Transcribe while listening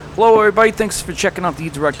Hello, everybody. Thanks for checking out the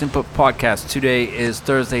Direct Input Podcast. Today is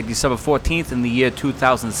Thursday, December 14th in the year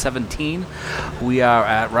 2017. We are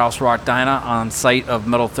at Rouse Rock Diner on site of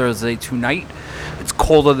Metal Thursday tonight. It's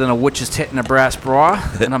colder than a witch's tit in a brass bra,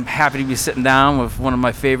 and I'm happy to be sitting down with one of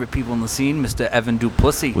my favorite people in the scene, Mr. Evan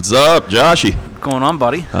Duplessis. What's up, Joshy? What's going on,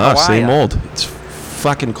 buddy? Same old. It's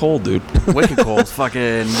fucking cold, dude. Wicked cold.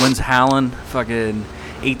 Fucking wind's howling. Fucking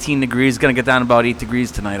 18 degrees. Gonna get down about 8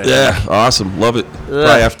 degrees tonight, I think. Awesome. Love it.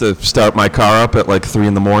 Probably have to start my car up at like 3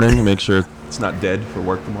 in the morning to make sure it's not dead for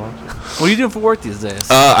work tomorrow. What are you doing for work these days?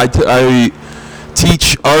 I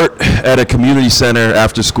teach art at a community center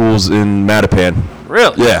after schools in Mattapan.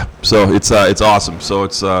 Really? Yeah. So it's awesome. So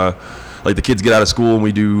it's like the kids get out of school and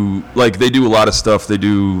we do they do a lot of stuff. We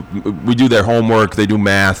do their homework. They do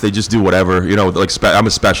math. They just do whatever. You know, like I'm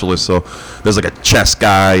a specialist, so there's like a chess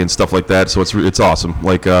guy and stuff like that. So it's awesome.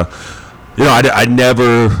 Like I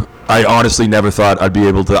honestly never thought I'd be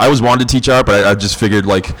able to. I always wanted to teach art, but I just figured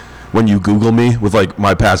like when you Google me with like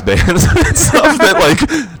my past bands and stuff that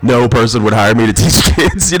like no person would hire me to teach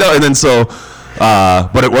kids, you know. And then so,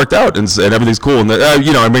 but it worked out and everything's cool. And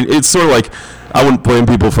I mean, it's sort of like. I wouldn't blame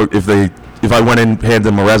people for if I went in, handed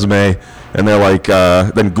them a resume, and they're like,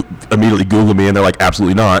 then immediately Google me, and they're like,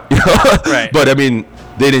 absolutely not. You know? Right. But I mean,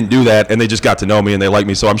 they didn't do that, and they just got to know me, and they like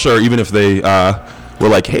me. So I'm sure even if they were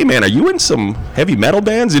like, hey man, are you in some heavy metal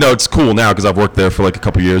bands? You know, it's cool now because I've worked there for like a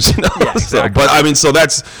couple years. You know. Yeah, exactly. So, but I mean, so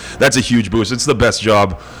that's a huge boost. It's the best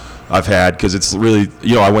job I've had because it's really,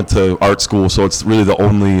 I went to art school, so it's really the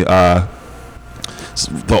only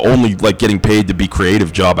like getting paid to be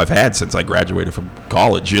creative job I've had since I graduated from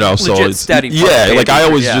college, you know. Legit so it's steady. Yeah, like I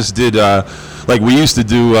always just did like we used to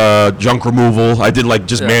do junk removal. I did like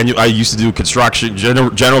just manual. I used to do construction,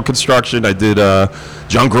 general construction. I did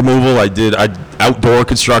junk removal. I did outdoor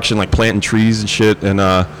construction, like planting trees and shit, and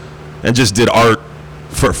just did art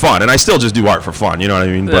for fun. And I still just do art for fun, you know what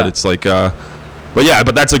I mean? Yeah. But it's like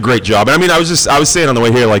but that's a great job. And I mean, I was saying on the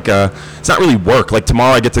way here, like, it's not really work. Like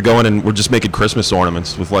tomorrow I get to go in and we're just making Christmas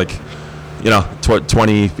ornaments with like,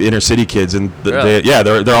 20 inner city kids, and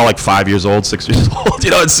they're all like 5 years old, 6 years old. You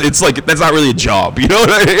know, it's like that's not really a job. You know what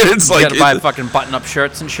I mean? It's you like gotta buy fucking button-up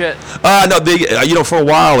shirts and shit. No, they, for a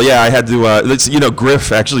while, I had to.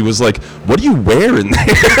 Griff actually was like, "What do you wear in there?"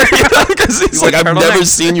 Because he's like, "I've never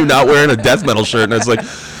seen you not wearing a death metal shirt," and I was like.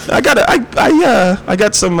 I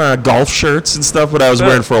got some golf shirts and stuff that I was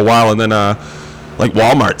wearing for a while, and then like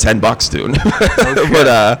Walmart, $10, dude.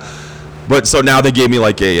 Oh, but so now they gave me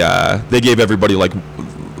like they gave everybody like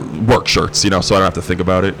work shirts, so I don't have to think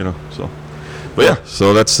about it, So, but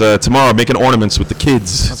so that's tomorrow making ornaments with the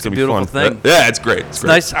kids. That's it's gonna a beautiful be fun. thing. Yeah, it's great. It's great.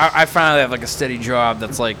 Nice. I finally have like a steady job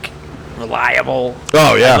that's like reliable.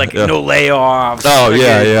 Oh yeah, no layoffs. Oh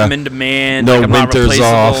yeah. I'm in demand. No like, I'm not winters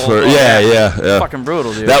off. Or, yeah. Fucking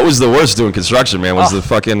brutal, dude. That was the worst doing construction, man. Was the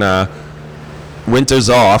fucking winters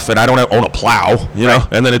off, and I don't own a plow, you know.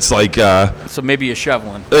 And then it's like. So maybe you're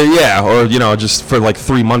shoveling. Or just for like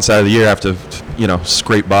 3 months out of the year, I have to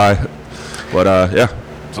scrape by. But yeah.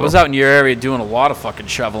 I was out in your area doing a lot of fucking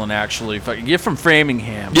shoveling, actually. You're from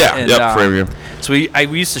Framingham. Yeah, and, Framingham. So we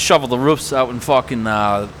used to shovel the roofs out in fucking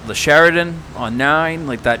the Sheridan on 9,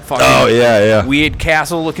 like that fucking weird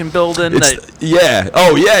castle-looking building.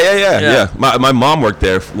 Yeah. My mom worked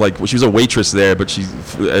there. Like, she was a waitress there, but she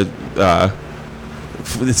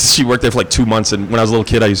worked there for like 2 months. And when I was a little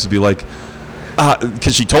kid, I used to be like,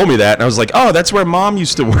 because she told me that, and I was like, oh, that's where Mom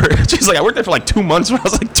used to work. She's like, I worked there for like 2 months when I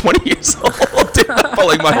was like 20 years old. For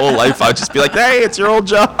like my whole life, I'd just be like, hey, it's your old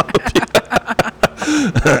job.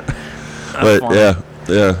 But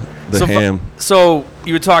ham. So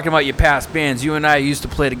you were talking about your past bands. You and I used to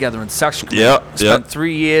play together in Section. Spent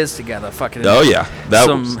 3 years together. Fucking. Oh yeah,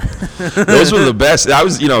 those were the best. I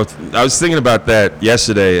was thinking about that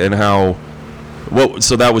yesterday and how.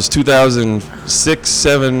 So that was 2006,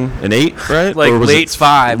 7, and 8, right? Like late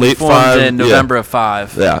 5. Late 5 in November of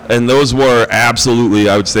 5. Yeah, and those were absolutely,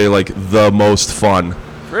 I would say, like the most fun.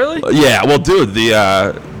 Really? Yeah. Well, dude,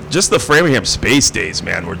 just the Framingham Space Days,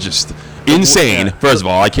 man, were just insane. Yeah. First of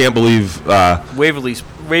all, I can't believe Waverly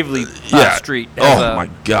Street. Oh my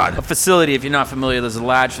God. A facility. If you're not familiar, there's a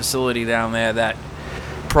large facility down there that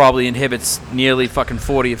probably inhibits nearly fucking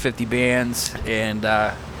 40 or 50 bands and.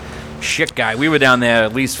 Shit, guy. We were down there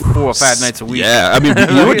at least 4 or 5 nights a week. Yeah, I mean,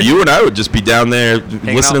 you and I would just be down there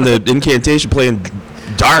listening to Incantation playing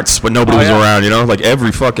darts when nobody was around, like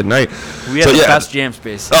every fucking night. We had the best jam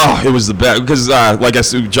space. Oh, it was the best because, like I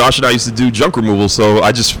said, Josh and I used to do junk removal, so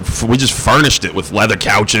we just furnished it with leather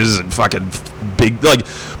couches and fucking big, like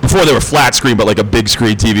before they were flat screen, but like a big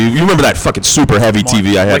screen TV. You remember that fucking super heavy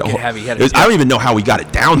TV I had? Heavy. I don't even know how we got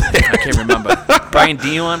it down there. I can't remember. Brian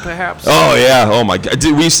Dion, perhaps. Oh yeah. Oh my God.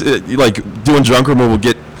 Dude, we used to, like doing drunk room. I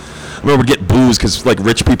remember we'd get booze because like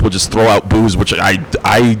rich people just throw out booze, which I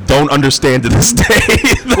don't understand to this day.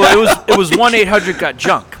 Well, it was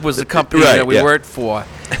 1-800-GOT-JUNK was the company Right, that we yeah. worked for,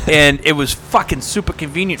 and it was fucking super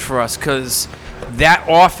convenient for us because that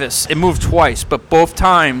office, it moved twice, but both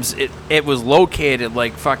times it was located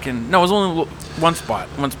like fucking. No, it was only one spot.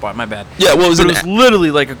 My bad. Yeah, well, it was literally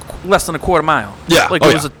like less than a quarter mile. Yeah, like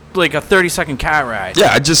it was like a 30-second car ride.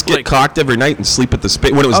 Yeah, I'd just get cocked every night and sleep at the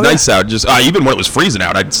space. When it was nice out, just even when it was freezing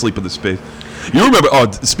out, I'd sleep at the space. You remember,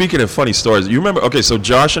 speaking of funny stories, you remember, okay, so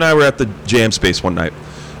Josh and I were at the Jam Space one night,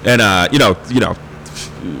 and,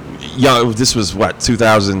 this was,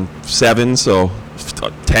 2007, so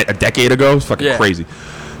a decade ago, fucking crazy.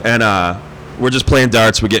 And we're just playing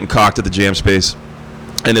darts, we're getting cocked at the Jam Space,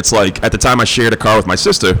 and it's like, at the time I shared a car with my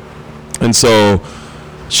sister, and so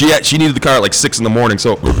she needed the car at like 6 in the morning,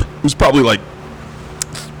 so it was probably like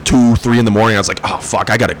 2, 3 in the morning. I was like, oh fuck,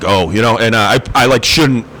 I gotta go, and I like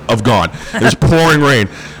shouldn't have gone. It was pouring rain,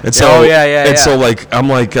 and so so like I'm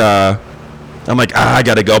like I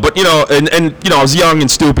gotta go, but I was young and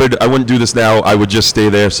stupid. I wouldn't do this now. I would just stay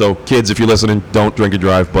there. So kids, if you're listening, don't drink and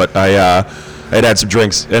drive. But I had some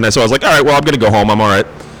drinks, and so I was like, all right, well, I'm gonna go home. I'm all right,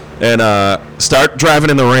 and start driving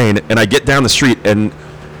in the rain, and I get down the street and.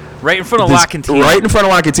 Right in front of La Cantina. Right in front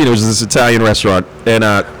of La Cantina, which is this Italian restaurant. And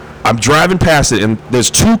I'm driving past it, and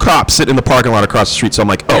there's 2 cops sitting in the parking lot across the street. So I'm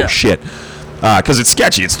like, oh, shit. Because it's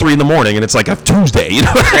sketchy. It's 3 in the morning, and it's like a Tuesday. You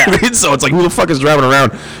know what I mean? So it's like, who the fuck is driving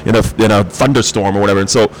around in a thunderstorm or whatever? And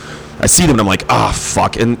so I see them, and I'm like, ah,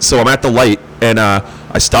 fuck. And so I'm at the light, and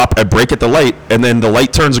I stop. I brake at the light, and then the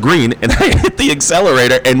light turns green, and I hit the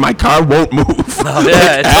accelerator, and my car won't move. Oh,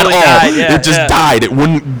 yeah, it totally died. Yeah, it just died. It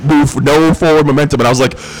wouldn't move, no forward momentum. And I was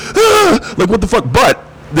like, like, what the fuck? But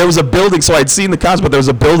there was a building, so I'd seen the cops, but there was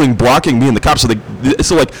a building blocking me and the cops.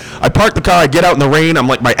 So like, I park the car, I get out in the rain, I'm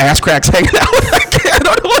like, my ass crack's hanging out. I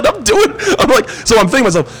don't know what I'm doing. I'm like, so I'm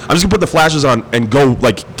thinking to myself, I'm just gonna put the flashes on and go,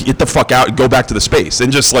 like, get the fuck out and go back to the space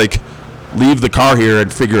and just like leave the car here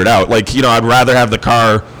and figure it out. Like, I'd rather have the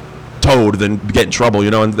car towed than get in trouble,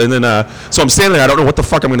 and then so I'm standing there, I don't know what the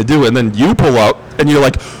fuck I'm gonna do, and then you pull up and you're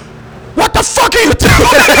like, what the fuck are you doing?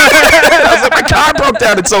 I was like, my car broke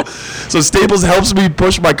down. And so Staples helps me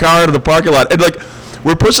push my car into the parking lot, and like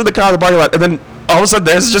we're pushing the car in the parking lot, and then all of a sudden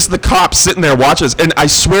there's just the cops sitting there watching us, and I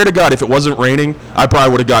swear to God, if it wasn't raining, I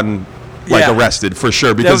probably would have gotten like arrested for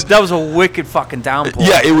sure, because that was a wicked fucking downpour.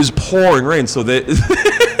 Yeah, it was pouring rain, so they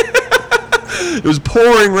it was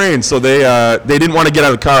pouring rain, so they didn't want to get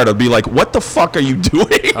out of the car to be like, what the fuck are you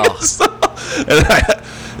doing?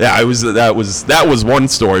 That was one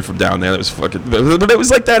story from down there. That was fucking, but it was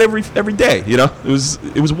like that every day, It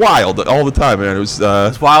was wild all the time, man. It was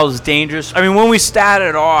wild. It was dangerous. I mean, when we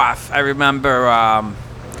started off, I remember.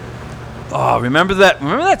 Remember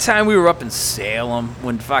that time we were up in Salem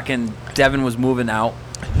when fucking Devin was moving out,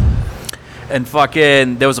 and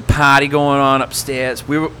fucking there was a party going on upstairs.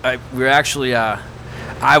 We were actually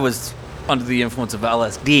I was under the influence of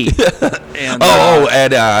LSD. And,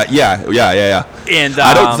 yeah. And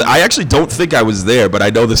I actually don't think I was there, but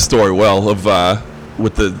I know this story well of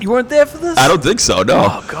with the. You weren't there for this? I don't think so. No.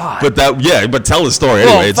 Oh God. But tell the story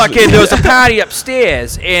anyway. Fucking there was a party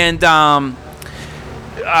upstairs, and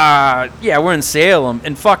we're in Salem,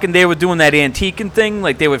 and fucking they were doing that antiquing thing,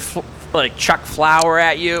 like they would like chuck flour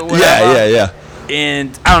at you. Whatever. Yeah.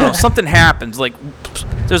 And I don't know, something happens. Like,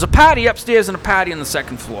 there's a party upstairs and a party on the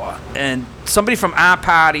second floor. And somebody from our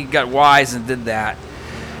party got wise and did that.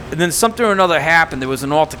 And then something or another happened. There was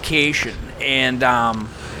an altercation. And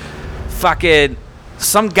fucking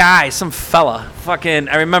some fella, fucking,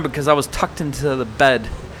 I remember because I was tucked into the bed.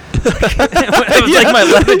 It was like my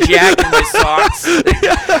leather jacket and my socks,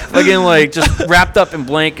 fucking like just wrapped up in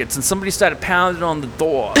blankets, and somebody started pounding on the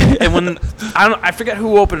door. And when I forget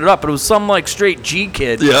who opened it up, but it was some like straight G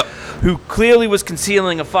kid who clearly was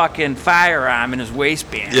concealing a fucking firearm in his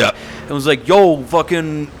waistband. Yeah, and was like, "Yo,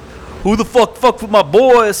 fucking, who the fuck with my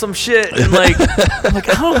boy?" or some shit. And like, I'm like,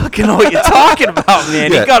 I don't fucking know what you're talking about,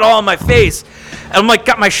 man. He got all in my face. And I'm like,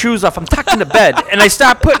 got my shoes off. I'm tucked into bed. And I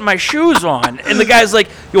start putting my shoes on. And the guy's like,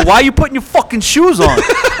 yo, why are you putting your fucking shoes on?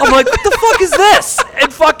 I'm like, what the fuck is this?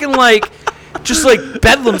 And fucking like, just like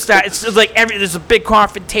bedlam style. It's just like there's a big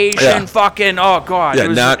confrontation. Yeah. Fucking, oh God.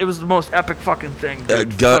 Yeah, it was the most epic fucking thing.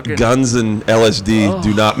 Guns and LSD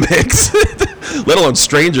do not mix. Let alone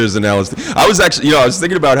strangers and LSD. I was actually, I was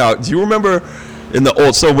thinking about how, do you remember in the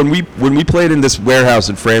old, so when we played in this warehouse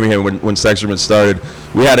in Framingham when Sexerman started,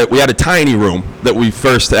 we had a tiny room that we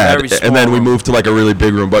first had, and then we moved to like a really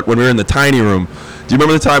big room. But when we were in the tiny room, do you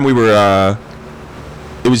remember the time we were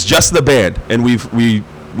it was just the band, and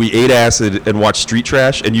we ate acid and watched Street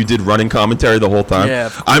Trash, and you did running commentary the whole time. Yeah,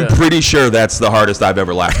 I'm pretty sure that's the hardest I've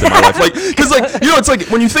ever laughed in my life. Like, because like, you know, it's like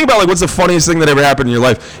when you think about like what's the funniest thing that ever happened in your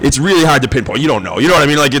life, it's really hard to pinpoint. You don't know. You know what I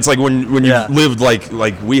mean? Like, it's like when you've lived like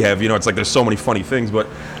we have. You know, it's like there's so many funny things. But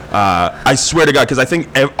I swear to God, because I think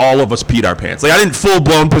all of us peed our pants. Like, I didn't full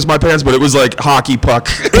blown piss my pants, but it was like hockey puck.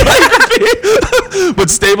 But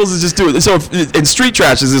Staples is just doing it. So and Street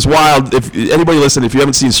Trash is this wild. If anybody listen, if you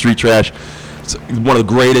haven't seen Street Trash, it's one of the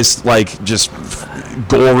greatest, like, just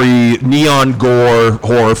gory, neon gore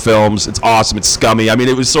horror films. It's awesome. It's scummy. I mean,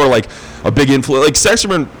 it was sort of like a big influence. Like,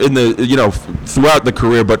 Sexerman in the, you know, throughout the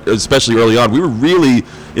career, but especially early on, we were really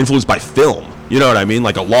influenced by film. You know what I mean?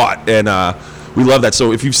 Like, a lot. And we love that.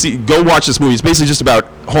 So if you go watch this movie. It's basically just about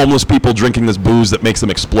homeless people drinking this booze that makes them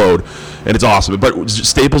explode, and it's awesome. But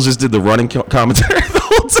Staples just did the running commentary the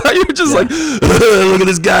whole time. You were just like, look at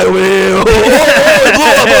this guy over here.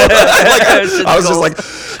 I was just like,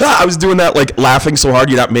 I was doing that, like, laughing so hard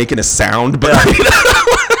you're not making a sound, but.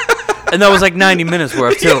 And that was like 90 minutes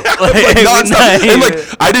worth too. And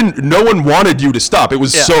like no one wanted you to stop. It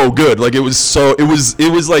was so good. Like, it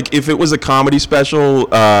was like if it was a comedy special,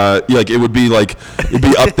 like it would be like it'd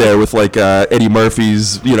be up there with like Eddie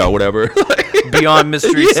Murphy's, you know, whatever. Beyond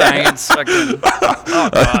Mystery Science. Oh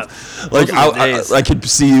God. Like I could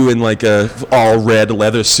see you in like a all red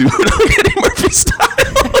leather suit, like Eddie Murphy style.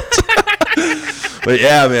 But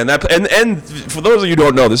yeah, man, and for those of you who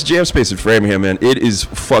don't know, this Jam Space in Framingham, man, it is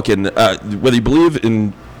fucking whether you believe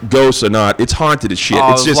in ghosts or not, it's haunted as shit.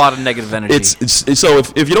 Oh, it's there's just a lot of negative energy. It's so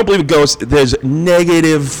if you don't believe in ghosts, there's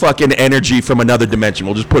negative fucking energy from another dimension.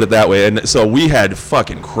 We'll just put it that way. And so we had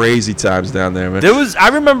fucking crazy times down there, man. I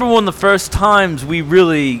remember one of the first times we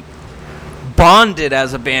really bonded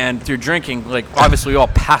as a band through drinking. Like, obviously we all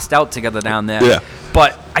passed out together down there. Yeah.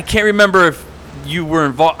 But I can't remember if you were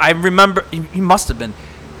involved. I remember you must have been,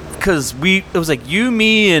 because it was like you,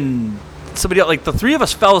 me, and somebody else. Like, the three of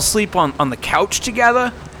us fell asleep on the couch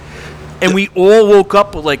together, and we all woke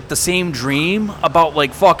up with like the same dream about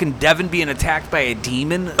like fucking Devin being attacked by a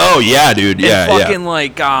demon. Oh yeah, dude. Yeah, and fucking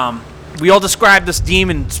like we all described this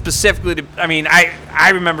demon specifically to. I mean, I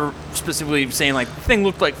remember specifically saying like the thing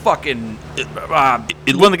looked like fucking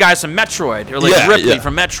one of the guys from Metroid, or like Ripley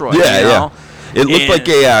from Metroid. Yeah, you know? It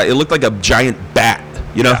looked like a giant bat,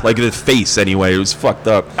 you know, like the face anyway. It was fucked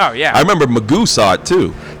up. Oh yeah. I remember Magoo saw it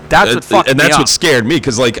too. That's what fucked me up. And that's what scared me,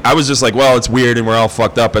 because like I was just like, well, it's weird and we're all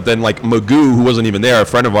fucked up. But then like Magoo, who wasn't even there, a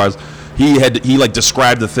friend of ours, he like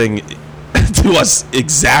described the thing to us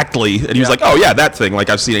exactly, and he was like, oh yeah, that thing, like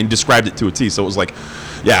I've seen it. And he described it to a T. So it was like,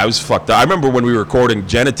 yeah, it was fucked up. I remember when we were recording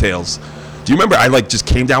Genitals. Do you remember I like just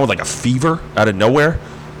came down with like a fever out of nowhere?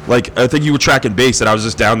 Like, I think you were tracking bass, and I was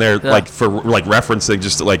just down there, like, for, like, referencing,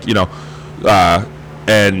 just, like, you know,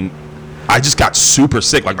 and I just got super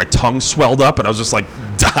sick. Like, my tongue swelled up, and I was just, like,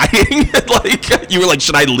 dying. Like, you were like,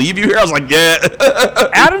 should I leave you here? I was like, yeah.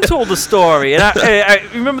 Adam told the story, and I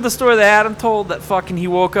remember the story that Adam told, that fucking he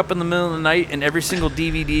woke up in the middle of the night, and every single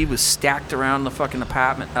DVD was stacked around the fucking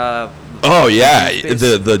apartment. Oh yeah,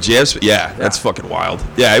 the jazz. Yeah, that's fucking wild.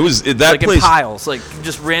 Yeah, it was that like place. In piles, like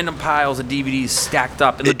just random piles of DVDs stacked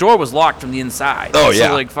up, and the door was locked from the inside. Oh yeah,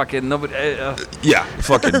 so like fucking nobody. Yeah,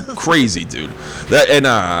 fucking crazy, dude. That and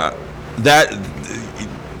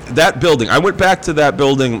that building. I went back to that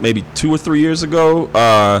building maybe 2 or 3 years ago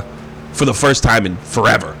for the first time in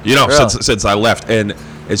forever. You know, really? since I left. And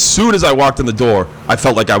as soon as I walked in the door, I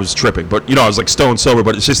felt like I was tripping. But, you know, I was like stone sober.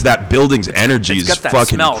 But it's just that building's energy is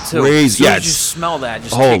fucking smell, crazy. Yeah, you smell that.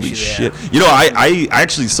 Just holy takes you shit. There. You know, I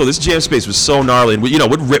actually, so this Jam Space was so gnarly. And, we, you know,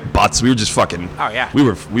 we'd rip butts. We were just fucking. Oh, yeah.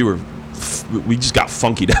 We just got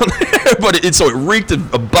funky down there. But so it reeked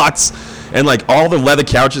of butts. And, like, all the leather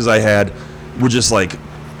couches I had were just, like,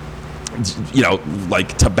 you know,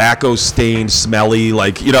 like tobacco stained, smelly,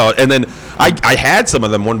 like, you know. And then I had some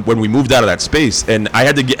of them when we moved out of that space, and I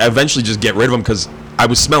had to eventually just get rid of them because I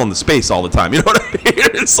was smelling the space all the time. You know what I mean?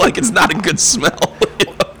 It's like, it's not a good smell. You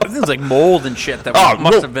know? It was like mold and shit that we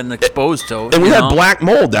must have been exposed to. And we had black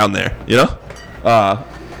mold down there, you know.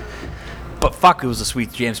 But fuck, it was a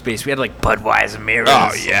sweet Jam Space. We had like Budweiser mirrors.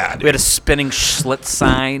 Oh yeah, dude. We had a spinning Schlitz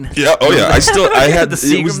sign. Yeah. Oh yeah. I had the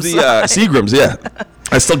Seagrams. It was the Seagrams. Yeah.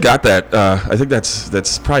 I still got that. I think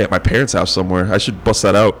that's probably at my parents' house somewhere. I should bust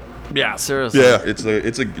that out. Yeah, seriously. Yeah,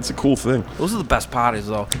 it's a cool thing. Those are the best parties,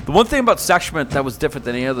 though. The one thing about Sexerman that was different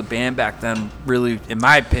than any other band back then, really, in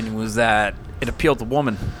my opinion, was that it appealed to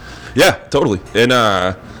women. Yeah, totally. And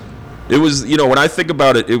it was, you know, when I think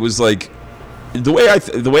about it, it was like the way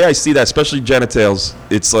I see that, especially Genitals.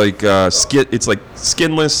 It's like it's like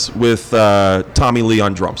Skinless with Tommy Lee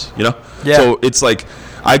on drums. You know. Yeah. So it's like,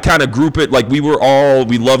 I kind of group it like we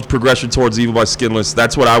loved Progression Towards Evil by Skinless.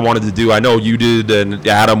 That's what I wanted to do. I know you did, and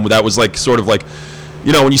Adam. That was like sort of like,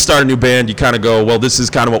 you know, when you start a new band, you kind of go, well, this is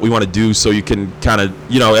kind of what we want to do, so you can kind of,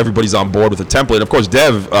 you know, everybody's on board with a template. Of course,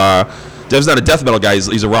 Dev's not a death metal guy;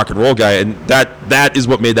 he's a rock and roll guy, and that is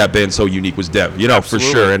what made that band so unique. Was Dev, you know, Absolutely.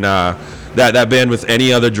 For sure. And that band with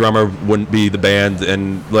any other drummer wouldn't be the band,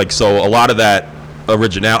 and like so a lot of that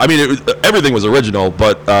original. I mean, everything was original,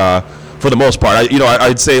 but for the most part,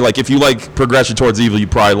 I'd say like if you like Progression Towards Evil, you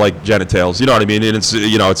probably like Genitals. You know what I mean? And it's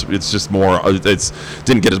it's just more it's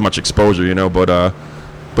didn't get as much exposure, you know. But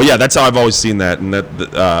yeah, that's how I've always seen that, and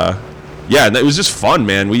yeah, and it was just fun,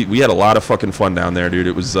 man. We had a lot of fucking fun down there, dude.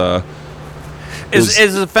 It was.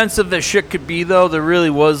 As offensive as shit could be, though, there really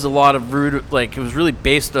was a lot of rude. Like, it was really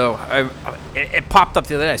based, though. It popped up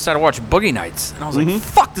the other day. I started watching Boogie Nights, and I was like,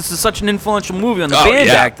 "Fuck, this is such an influential movie on the band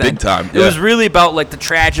back then." Big time. It was really about like the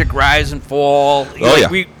tragic rise and fall.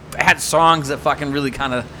 We had songs that fucking really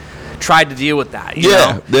kind of tried to deal with that. You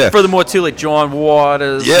know? Yeah. Furthermore, too, like John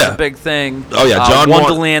Waters was a big thing. Oh yeah, John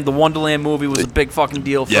Wonderland. The Wonderland movie was a big fucking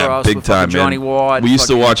deal for us. Big time, Johnny Wad. We used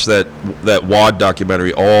to watch that Wad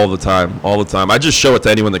documentary all the time. I just show it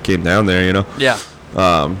to anyone that came down there, you know. Yeah.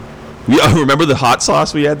 Remember the hot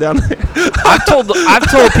sauce we had down there? I've told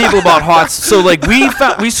people about hot. So like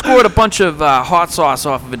we scored a bunch of hot sauce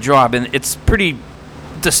off of a job, and it's pretty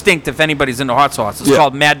distinct if anybody's into hot sauce. It's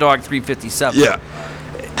called Mad Dog 357. Yeah.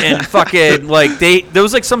 And fucking like there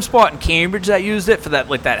was like some spot in Cambridge that used it for that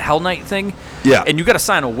like that Hell Night thing. Yeah. And you got to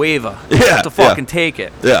sign a waiver to fucking take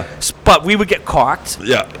it. Yeah. But we would get cocked.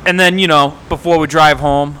 Yeah. And then before we drive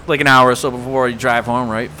home, like an hour or so before you drive home,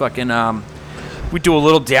 right? Fucking we do a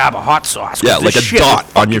little dab of hot sauce. Yeah, like a dot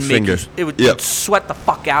on your finger. It would sweat the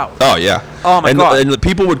fuck out. Oh yeah. Oh my god. And the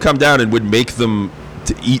people would come down and would make them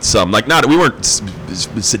to eat some. Like, we weren't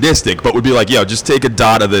sadistic, but would be like, yo, just take a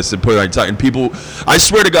dot of this and put it on your tongue. And people, I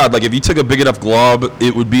swear to God, like, if you took a big enough glob,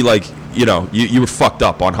 it would be like, you were fucked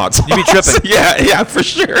up on hot sauce. You'd be tripping. Yeah, for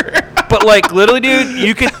sure. But like, literally, dude,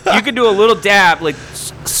 you could do a little dab, like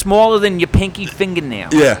smaller than your pinky fingernail.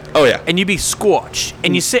 Yeah. Oh yeah. And you'd be scorched,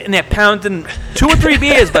 and you're sitting there pounding 2 or 3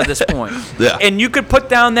 beers by this point. Yeah. And you could put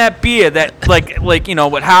down that beer that like with like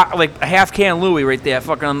a half can Louis right there,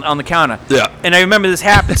 fucking on the counter. Yeah. And I remember this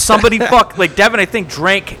happened. Somebody like Devin, I think,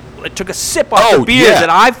 took a sip off the beer that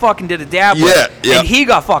I fucking did a dab with, and he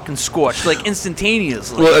got fucking scorched like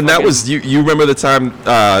instantaneously. Well, and that was you remember the time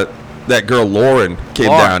that girl Lauren came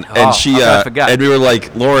down, and and we were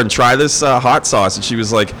like, Lauren, try this hot sauce, and she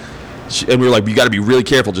was like, and we were like, you got to be really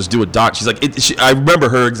careful, just do a dot. She's like, I remember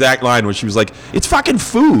her exact line when she was like, it's fucking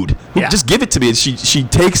food, just give it to me. And she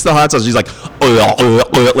takes the hot sauce, she's like,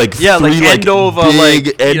 like three end over,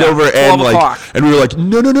 big end over end, like, and we were like,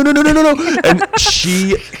 no, and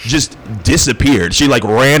she just disappeared. She like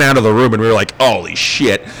ran out of the room, and we were like, holy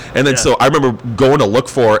shit. And then so I remember going to look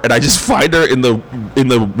for her, and I just find her in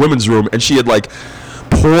the women's room, and she had like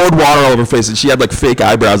poured water all over her face, and she had like fake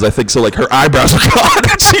eyebrows, I think, so like her eyebrows were gone,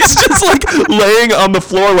 and she's just like laying on the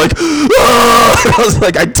floor like, I was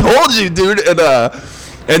like, I told you, dude.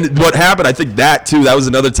 And what happened, I think that was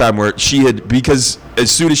another time where she had, because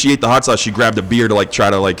as soon as she ate the hot sauce, she grabbed a beer to like try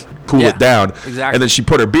to like cool it down. Exactly. And then she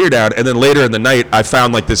put her beer down, and then later in the night, I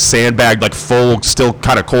found like this sandbag, like full, still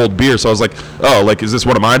kind of cold beer. So I was like, oh, like, is this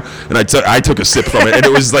one of mine? And I took a sip from it, and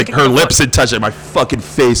it was like her lips had touched it. My fucking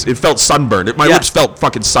face, it felt sunburned. My lips felt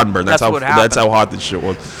fucking sunburned. That's how hot this shit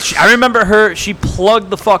was. I remember she plugged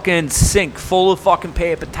the fucking sink full of fucking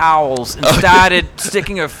paper towels and started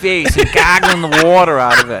sticking her face and gargling the water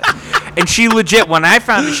out of it. And she legit, when I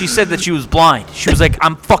found it, she said that she was blind. She was like,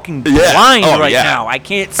 I'm fucking blind now. I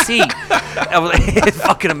can't see. It's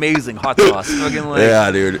fucking amazing. Hot sauce.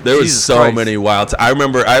 Yeah, dude. There was so many wild I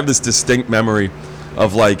remember, I have this distinct memory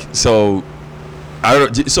of like, so, I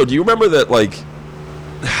don't know, so do you remember that, like,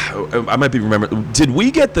 I might be remembering, did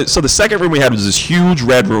we get the second room we had was this huge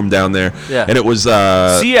red room down there. Yeah. And it was,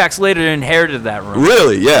 CX later inherited that room.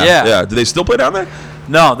 Really? Yeah. Do they still play down there?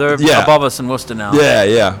 No, they're above us in Worcester now.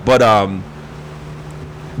 Yeah.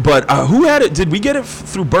 But who had it? Did we get it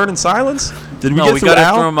through Burn in Silence? Did we get it through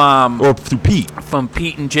Al? From or through Pete? From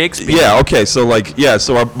Pete and Jake's band. Yeah. Okay. So like,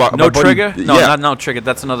 so our No buddy, Trigger? No, not No Trigger.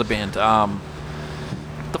 That's another band.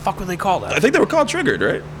 The fuck were they called? I think they were called Triggered,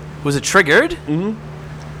 right? Was it Triggered? Mm-hmm.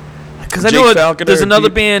 Because I know there's another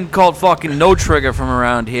band called fucking No Trigger from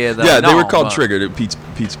around here. They were called Triggered. Pete's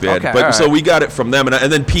band. Okay, so we got it from them,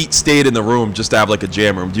 and then Pete stayed in the room just to have like a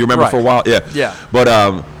jam room. Do you remember for a while? Yeah. But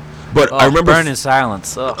I remember Burn in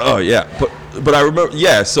Silence. Oh yeah. But I remember.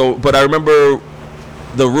 Yeah. So but I remember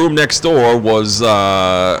the room next door was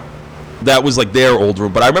that was like their old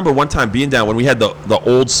room. But I remember one time being down when we had the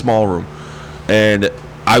old small room, and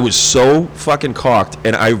I was so fucking cocked,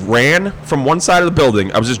 and I ran from one side of the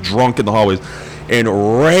building. I was just drunk in the hallways, and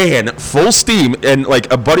ran full steam. And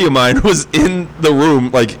like a buddy of mine was in the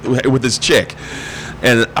room like with this chick,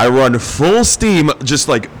 and I run full steam, just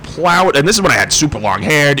like plow it. And this is when I had super long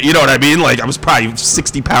hair. You know what I mean? Like I was probably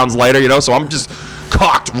 60 pounds lighter. You know, so I'm just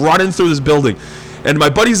cocked running through this building, and my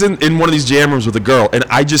buddy's in one of these jam rooms with a girl, and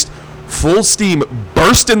I just full steam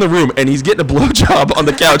burst in the room, and he's getting a blowjob on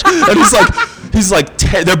the couch, and he's like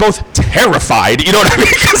they're both terrified, you know what I mean?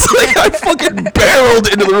 Because like I fucking barreled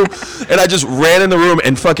into the room, and I just ran in the room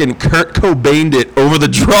and fucking Kurt Cobained it over the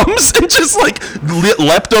drums, and just like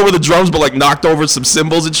leapt over the drums, but like knocked over some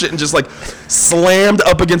cymbals and shit, and just like slammed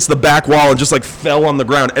up against the back wall and just like fell on the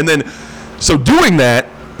ground. And then so doing that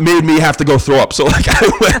made me have to go throw up. So like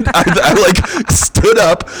I like stood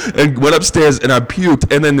up and went upstairs, and I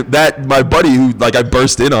puked. And then my buddy who like I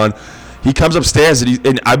burst in on, he comes upstairs,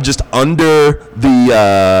 and I'm just under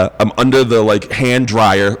the like hand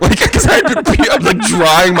dryer, like because I'm like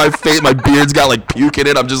drying my face, my beard's got like puke in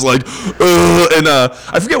it. I'm just like, and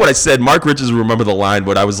I forget what I said. Mark Richards will remember the line,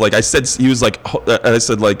 but I said he was like, I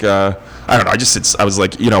said like I don't know. I was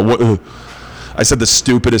like, you know what. I said the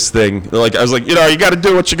stupidest thing. Like I was like, you know, you got to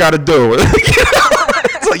do what you got to do.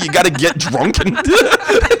 It's like you got to get drunk and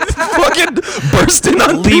fucking burst in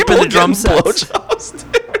on leap people in the drum sets.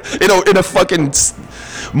 In a fucking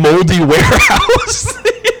moldy warehouse.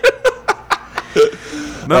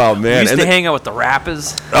 Oh man! We used to hang out with the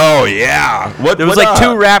rappers. Oh yeah. There was like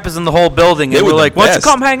two rappers in the whole building, and we were like, "Why don't you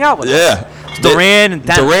come hang out with us?" Duran and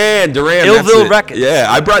Duran. Illville Records. Yeah,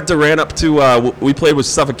 I brought Duran up to. We played with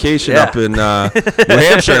Suffocation up in New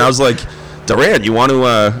Hampshire, and I was like, Duran, you want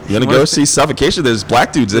to go see Suffocation? There's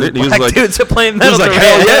black dudes in it. And he was like, dudes are playing metal. He was like,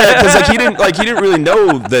 hell yeah, because he didn't really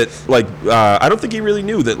know that I don't think he really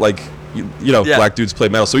knew that black dudes play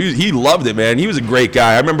metal. So he loved it, man. He was a great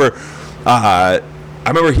guy. I remember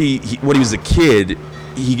he when he was a kid,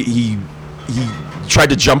 he tried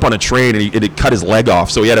to jump on a train, and it cut his leg off,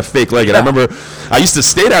 so he had a fake leg. And I remember I used to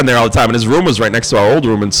stay down there all the time, and his room was right next to our old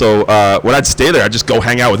room. And so when I'd stay there, I'd just go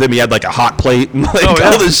hang out with him. He had like a hot plate and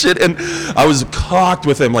all this shit, and I was cocked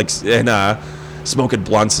with him, smoking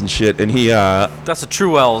blunts and shit. And he that's a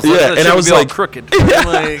true L's. Yeah, and I was like crooked.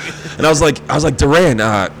 Yeah. And I was like, Duran,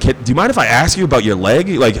 do you mind if I ask you about your leg,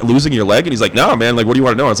 like losing your leg? And he's like, no, man. Like, what do you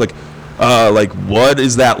want to know? I was like, what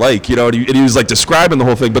is that like? You know, and he was like describing the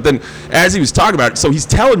whole thing. But then as he was talking about it, so he's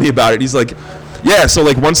telling me about it. He's like, yeah, so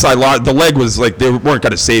like one side, the leg was like, they weren't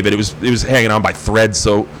going to save it. It was hanging on by threads.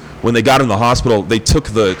 So when they got him to the hospital, they took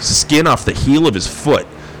the skin off the heel of his foot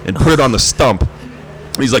and put it on the stump.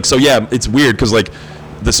 He's like, so yeah, it's weird because like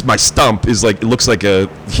my stump is like, it looks like a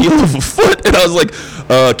heel of a foot. And I was like,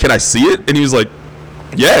 can I see it? And he was like,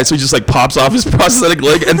 yeah, so he just like pops off his prosthetic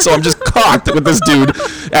leg, and so I'm just cocked with this dude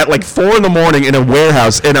at like 4 a.m. in a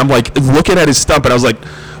warehouse, and I'm like looking at his stump, and I was like,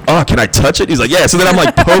 oh, can I touch it? He's like, yeah. So then I'm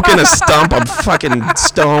like poking a stump. I'm fucking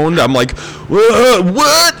stoned. I'm like,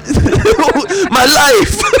 what? My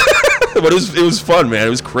life. But it was fun, man. It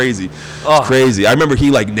was crazy. It was crazy. I remember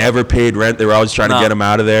he like never paid rent. They were always trying to get him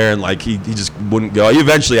out of there, and like he just wouldn't go. He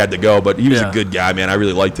eventually had to go, but he was a good guy, man. I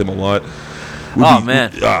really liked him a lot.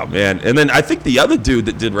 Man. And then I think the other dude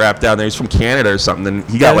that did rap down there, he's from Canada or something, and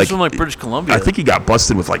he got he's from like British Columbia. I think he got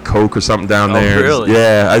busted with like coke or something down there. Really?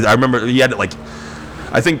 Yeah, I remember he had like,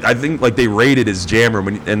 I think like they raided his jam room,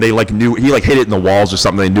 and they like knew he like hit it in the walls or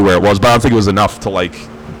something. They knew where it was, but I don't think it was enough to like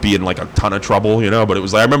be in like a ton of trouble, you know. But it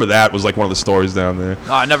was like, I remember that was like one of the stories down there.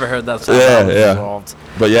 Oh, I never heard that. So yeah. Involved.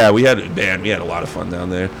 But yeah, we had a lot of fun down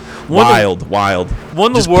there. Wild.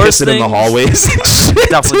 One of just the worst things in the hallways.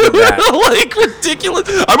 Definitely did that. Like ridiculous.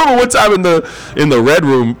 I remember one time in the red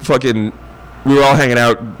room, fucking, we were all hanging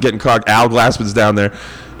out getting cocked. Al Glassman's down there,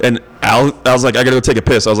 and I was like, I gotta go take a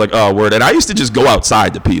piss. I was like, oh word. And I used to just go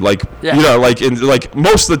outside to pee, like you know, like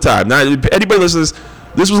most of the time. Now, anybody listens,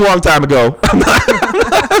 this was a long time ago.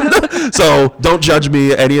 So don't judge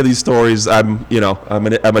me. Any of these stories, I'm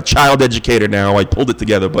a child educator now. I pulled it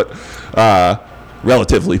together, but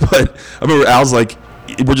relatively. But I remember Al's like,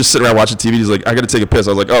 we're just sitting around watching TV. He's like, I got to take a piss.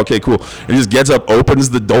 I was like, oh, okay, cool. And he just gets up, opens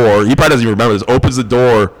the door. He probably doesn't even remember this. Opens the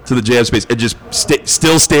door to the jam space and just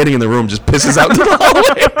still standing in the room, just pisses out into the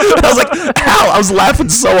hallway. I was like, Al, I was laughing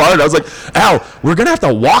so hard. I was like, Al, we're going to have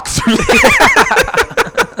to walk through that.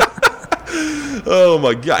 Oh,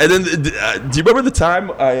 my God. And then, do you remember the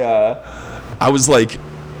time I was like,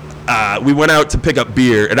 we went out to pick up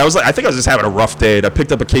beer, and I think I was just having a rough day, and I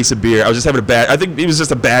picked up a case of beer. I was just having I think it was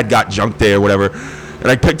just a bad got junk day or whatever. And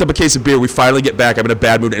I picked up a case of beer. We finally get back. I'm in a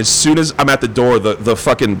bad mood. And as soon as I'm at the door,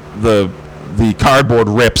 the cardboard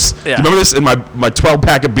rips. Yeah. You remember this? And my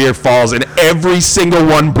 12-pack of beer falls, and every single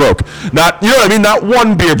one broke. Not, you know what I mean? Not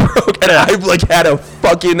one beer broke. And I like had a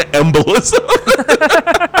fucking embolism.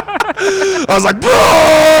 I was like, bro.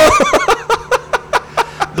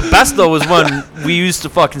 The best though was when we used to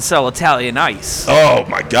fucking sell Italian ice. Oh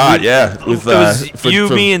my God, yeah. With, it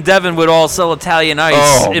was me, and Devin would all sell Italian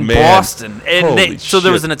ice in Boston, and so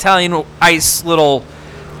there was an Italian ice little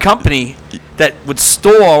company that would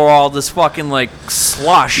store all this fucking like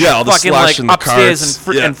slush, all the fucking slush like and the upstairs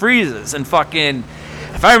carts. and freezes, and fucking.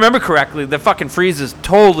 If I remember correctly, the fucking freezers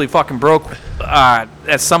totally fucking broke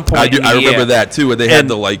at some point. I remember that too, where they had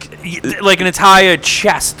the like an entire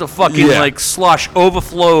chest of fucking like slush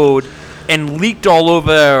overflowed and leaked all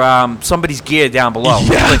over somebody's gear down below.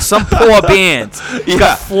 Yeah. Like some poor band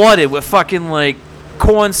got flooded with fucking like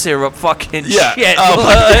corn syrup fucking shit.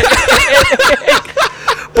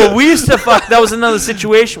 But we used to that was another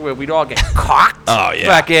situation where we'd all get cocked. Oh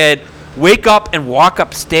yeah. Fucking wake up and walk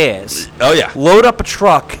upstairs. Oh yeah. Load up a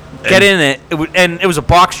truck, get in it, and it was a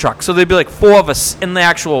box truck. So there'd be like 4 of us in the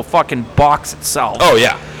actual fucking box itself. Oh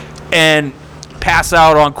yeah. And pass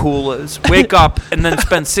out on coolers, wake up, and then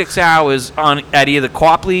spend 6 hours at either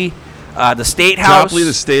Copley, the State House,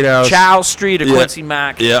 Charles Street, or Quincy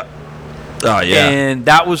Mac. Yeah. Oh yeah. And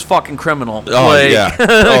that was fucking criminal. Oh yeah.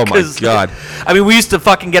 Oh my God. I mean, we used to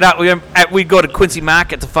fucking get out. We'd go to Quincy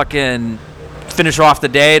Market to fucking finish off the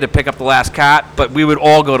day to pick up the last cart, but we would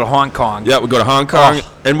all go to Hong Kong. Yeah, we'd go to Hong Kong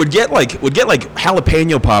and would get like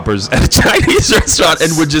jalapeno poppers at a Chinese restaurant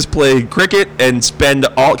and would just play cricket and spend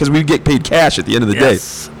all, because we'd get paid cash at the end of the day.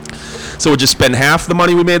 So we'd just spend half the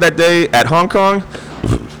money we made that day at Hong Kong,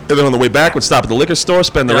 and then on the way back would stop at the liquor store,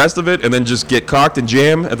 spend the rest of it, and then just get cocked and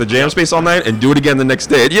jam at the jam space all night and do it again the next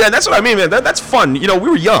day. Yeah, that's what I mean, man. That's fun. You know, we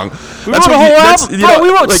were young. We wrote a whole album. Bro, we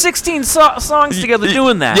wrote like 16 songs together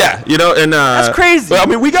doing that. Yeah, you know, and that's crazy. I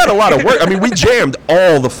mean, we got a lot of work. I mean, we jammed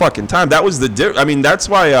all the fucking time. That was I mean, that's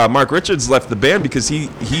why Mark Richards left the band, because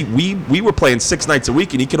we were playing 6 nights a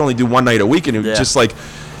week and he could only do 1 night a week, and it was just like,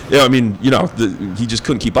 you know, I mean, you know, he just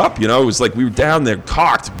couldn't keep up. You know, it was like we were down there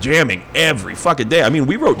cocked, jamming every fucking day. I mean,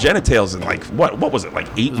 we wrote Genitals in like what was it, like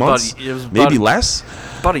 8 months, maybe less.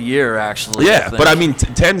 About a year, actually. Yeah, but I mean,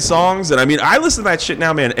 10 songs, and I mean, I listen to that shit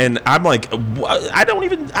now, man, and I'm like, it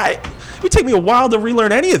would take me a while to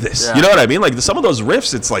relearn any of this. Yeah. You know what I mean? Like some of those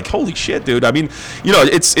riffs, it's like, holy shit, dude. I mean, you know,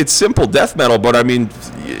 it's simple death metal, but I mean,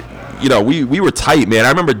 you know, we were tight, man. I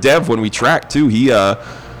remember Dev, when we tracked too,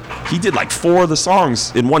 he did like 4 of the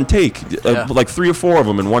songs in one take, like 3 or 4 of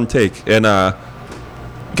them in one take, and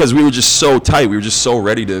because we were just so tight, we were just so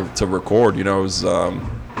ready to record. You know, it was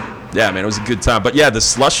yeah, man, it was a good time. But yeah, the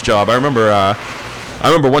slush job, I remember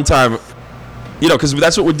one time, you know, because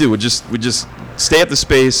that's what we'd do. We'd just stay at the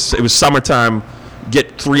space. It was summertime.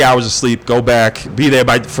 Get 3 hours of sleep, go back, be there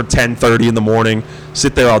for 10:30 in the morning,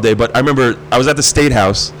 sit there all day. But I remember I was at the State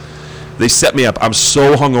House. They set me up. I'm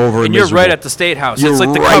so hungover and you're miserable. right at the State House. You're it's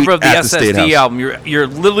like the right cover of the at the SSD album. You're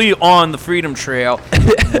literally on the Freedom Trail,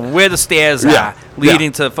 where the stairs are,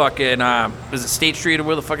 leading to fucking is it State Street or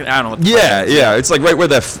where the fucking, I don't know. What the fuck yeah. It's like right where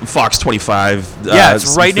the Fox 25.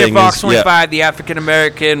 It's right near Fox 25, the African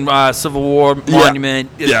American Civil War monument.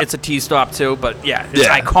 It's a T stop too, but it's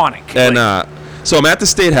iconic. And so I'm at the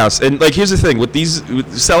State House, and like here's the thing with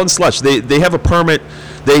selling slush, they have a permit.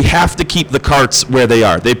 They have to keep the carts where they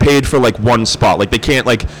are. They paid for like one spot. Like you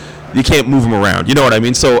can't move them around. You know what I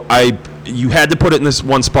mean? So you had to put it in this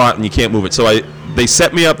one spot, and you can't move it. So they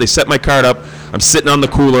set me up. They set my cart up. I'm sitting on the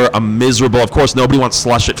cooler. I'm miserable. Of course, nobody wants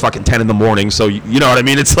slush at fucking 10 in the morning. So you know what I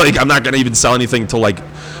mean? It's like I'm not gonna even sell anything until like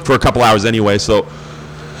for a couple hours anyway. So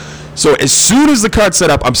as soon as the cart's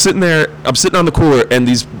set up, I'm sitting on the cooler, and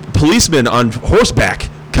these policemen on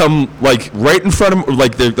horseback come like right in front of me,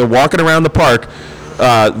 like they're walking around the park.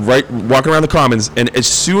 Walking around the commons, and as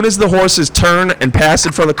soon as the horses turn and pass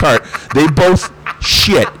in front of the cart, they both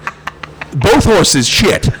shit. Both horses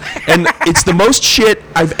shit, and it's the most shit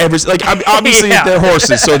I've ever. Like, obviously they're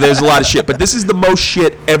horses, so there's a lot of shit, but this is the most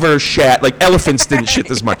shit ever shat. Like elephants didn't shit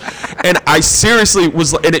this much, and I seriously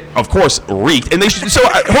was, and it of course reeked. And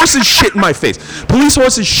horses shit in my face. Police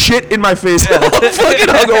horses shit in my face. I'm fucking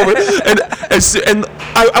hungover, and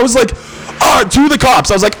I was like. To the cops.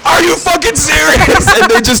 I was like, are you fucking serious? And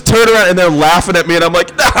they just turn around and they're laughing at me, and I'm like,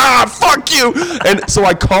 fuck you. And so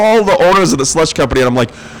I call the owners of the slush company, and I'm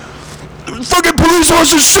like, fucking police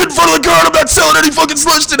horses shit in front of the car. I'm not selling any fucking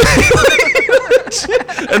slush today.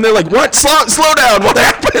 And they're like, what? Slow down. What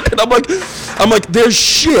happened? And I'm like, there's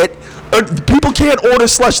shit People can't order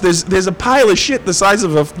slush. There's a pile of shit the size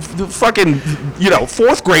of a fucking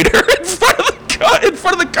fourth grader in front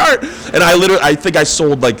of the cart, and I think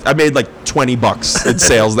I made like $20 in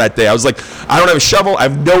sales that day. I was like, I don't have a shovel. I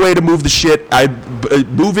have no way to move the shit.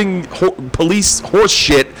 Moving police horse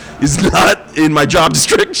shit is not in my job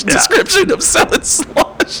description of selling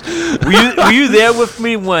slush. Were you there with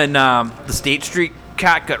me when the State Street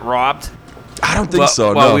cat got robbed? I don't think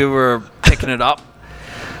so. While no. we were picking it up.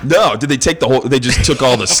 No, did they take the whole? They just took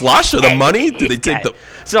all the slush or the money? Did they take the?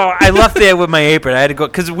 So I left there with my apron. I had to go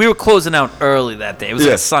because we were closing out early that day. It was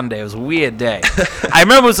like a Sunday. It was a weird day. I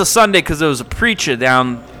remember it was a Sunday because there was a preacher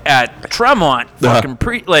down at Tremont. Fucking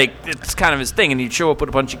it's kind of his thing, and he'd show up with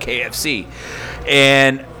a bunch of KFC,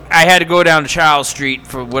 and I had to go down to Charles Street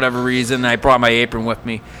for whatever reason. I brought my apron with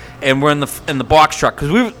me, and we're in the box truck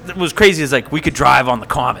because it was crazy. It's like we could drive on the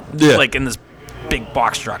common, like in this big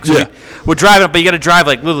box truck. So we're driving up, but you got to drive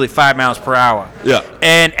like literally 5 miles per hour. Yeah.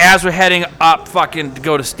 And as we're heading up fucking to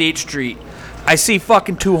go to State Street, I see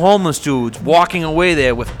fucking 2 homeless dudes walking away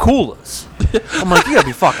there with coolers. I'm like, you gotta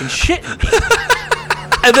be fucking shitting me.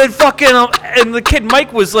 And then fucking, and the kid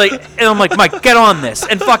Mike was like, and I'm like, Mike, get on this.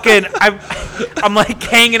 And fucking, I'm like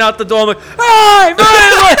hanging out the door. I'm like,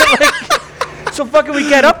 ah, so fucking we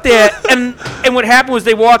get up there, and what happened was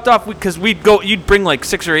they walked off because you'd bring like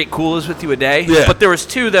 6 or 8 coolers with you a day, but there was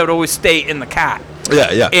 2 that would always stay in the cat.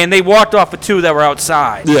 Yeah. And they walked off with 2 that were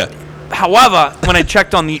outside. Yeah. However, when I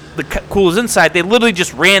checked on the coolers inside, they literally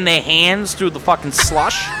just ran their hands through the fucking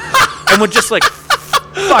slush and were just like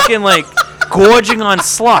fucking like gorging on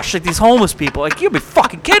slush like these homeless people. Like, you'd be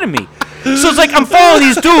fucking kidding me. So it's like I'm following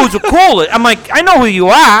these dudes with coolers. I'm like, I know who you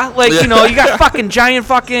are. Like, you got fucking giant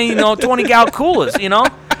fucking 20-gallon coolers,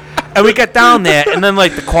 And we got down there, and then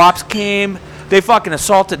like the cops came. They fucking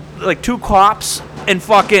assaulted like 2 cops, and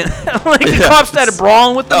fucking the cops started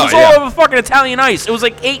brawling with them. It was all over fucking Italian ice. It was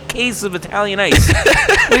like 8 cases of Italian ice.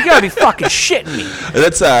 You gotta be fucking shitting me.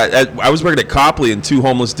 That's I was working at Copley, and 2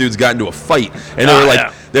 homeless dudes got into a fight, and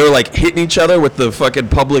they were like hitting each other with the fucking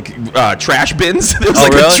public trash bins. There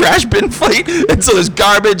was a trash bin fight, and so there's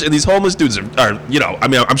garbage, and these homeless dudes are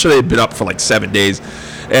I'm sure they'd been up for like 7 days,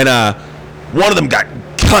 and one of them got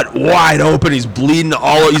cut wide open. He's bleeding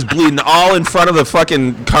all in front of the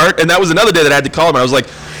fucking cart. And that was another day that I had to call him. I was like,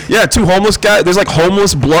 yeah, 2 homeless guys. There's like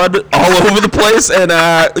homeless blood all over the place. And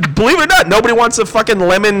believe it or not, nobody wants a fucking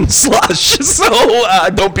lemon slush. So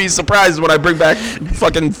don't be surprised when I bring back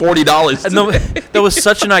fucking $40. And that was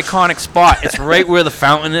such an iconic spot. It's right where the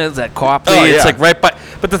fountain is at Copley. Oh, it's like right by.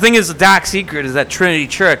 But the thing is, the dark secret is that Trinity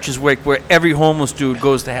Church is where every homeless dude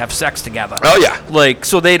goes to have sex together. Oh yeah. Like,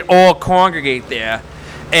 so they'd all congregate there.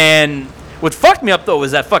 And what fucked me up though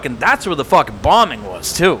was that that's where the fucking bombing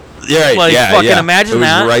was too. Yeah, Imagine it was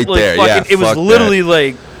that. right there. It was literally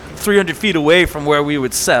like 300 feet away from where we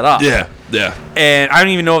would set up. Yeah. And I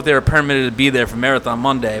don't even know if they were permitted to be there for Marathon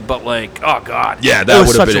Monday, but like, oh god. Yeah, that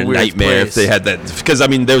would have been a nightmare if they had that, because I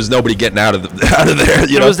mean, there was nobody getting out of there.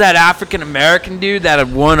 There was that African American dude that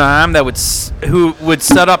had one arm who would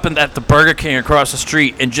set up at the Burger King across the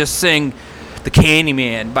street and just sing The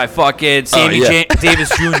Candyman by fucking Sammy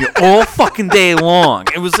Davis Jr. all fucking day long.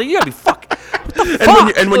 It was like, you gotta be fucking. What the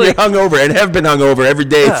fuck? And when you're hungover and have been hungover every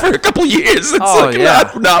day for a couple years,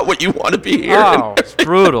 it's not what you want to be hearing. Oh, it's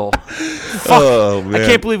brutal. Oh man, I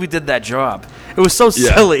can't believe we did that job. It was so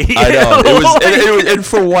silly. I know. It was, and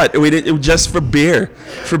for what? We did it was just for beer.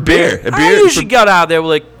 For beer. I usually got out there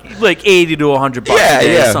with like $80 to $100 a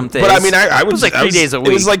day some days. But I mean, I was it was like 3 days a week.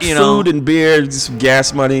 It was like food and beer, some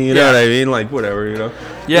gas money. You know what I mean? Like whatever.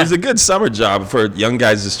 Yeah. It was a good summer job for young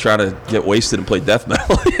guys just trying to get wasted and play death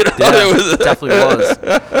metal. It definitely was.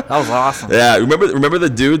 That was awesome. Yeah. Remember the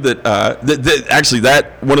dude that actually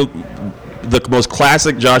that one of the most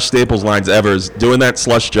classic Josh Staples lines ever is doing that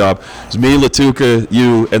slush job. It was me, Latuka,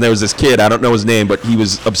 you, and there was this kid. I don't know his name, but he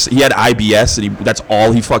had IBS, and that's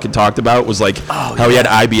all he fucking talked about was like how he had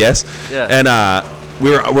IBS. Yeah. And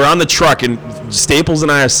we're on the truck, and Staples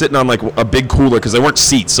and I are sitting on like a big cooler because there weren't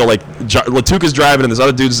seats. So like Latuka's driving, and this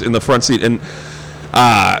other dude's in the front seat, and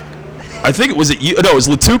I think it was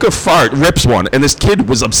Latuka rips one, and this kid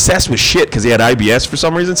was obsessed with shit because he had IBS for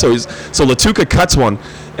some reason. So Latuka cuts one,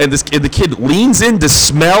 and the kid leans in to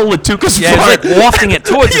smell Latuka's fart. He's like wafting it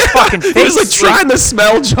towards his fucking face. He was like trying to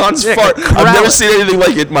smell John's fart. I've never seen anything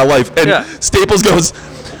like it in my life. And Staples goes,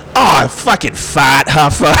 "Oh, fucking fat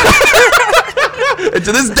huffer." And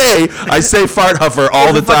to this day, I say fart huffer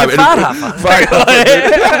all the time. Fart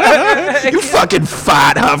huffer. You fucking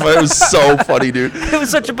fat huffer. It was so funny, dude. It was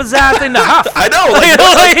such a bizarre thing to huff. I know.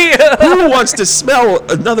 Like, who wants to smell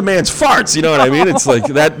another man's farts? You know what I mean? It's like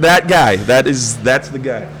that guy. That's the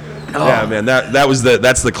guy. Yeah, man,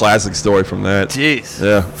 that's the classic story from that. Jeez.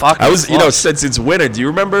 Yeah. Fucking I was, slush. since it's winter, do you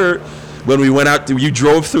remember when we went out, you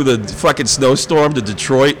drove through the fucking snowstorm to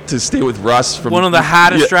Detroit to stay with Russ? From One of the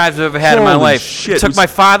hardest drives I've ever had in my Holy life. shit. Took my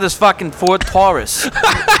father's fucking Ford Taurus.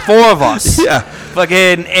 4 of us. Yeah.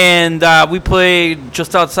 Fucking, and we played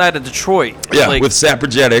just outside of Detroit. Yeah, Like, with Yeah.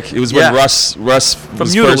 Saprogetic. It was when Russ was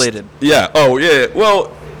Mutilated. First, yeah. Oh, yeah.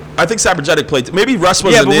 Well, I think Saprogetic played. Maybe Russ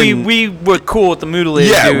wasn't but in. we were cool with the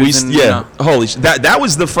Mutilated Yeah, dudes and, Holy shit. That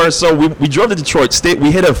was the first. So we drove to Detroit.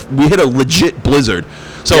 We hit a legit blizzard.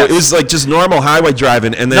 So Yes. it was like just normal highway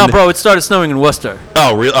driving, and then No, bro, it started snowing in Worcester.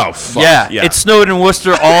 Oh, really? Oh, fuck. Yeah, it snowed in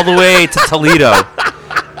Worcester all the way to Toledo.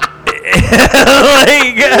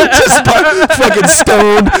 Like, just fucking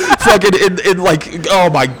stoned, fucking in like,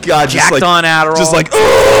 oh my god, just jacked like on Adderall. just like,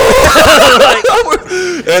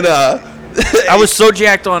 and I was so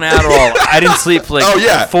jacked on Adderall, I didn't sleep for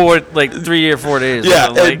like 3 or 4 days. Yeah,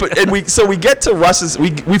 Like, and we get to Russ's.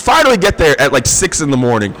 We finally get there at like 6 in the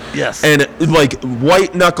morning. Yes. And like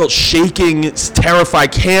white knuckle shaking,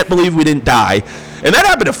 terrified, can't believe we didn't die. And that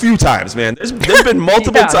happened a few times, man. There's been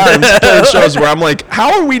multiple times playing shows where I'm like,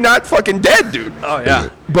 how are we not fucking dead, dude? Oh yeah.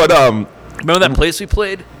 But remember that place we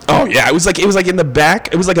played? oh yeah, it was like in the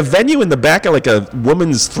back. It was like a venue in the back of like a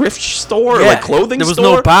woman's thrift store, or like clothing There was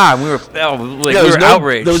store. no bar. We were we were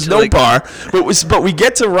outraged. There was no bar. But we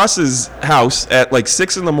get to Russ's house at like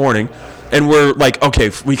 6 in the morning, and we're like,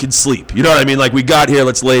 okay, we can sleep. You know what I mean? Like, we got here,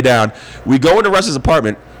 let's lay down. We go into Russ's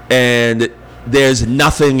apartment, and there's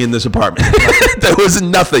nothing in this apartment. There was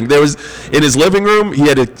nothing. There was, in his living room, he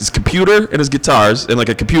had his computer and his guitars and like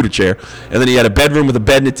a computer chair, and then he had a bedroom with a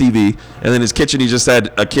bed and a TV, and then his kitchen, he just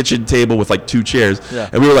had a kitchen table with like 2 chairs. Yeah.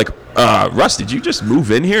 And we were like, Russ, did you just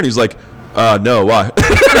move in here? And he's like, no, why?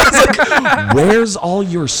 I was like, where's all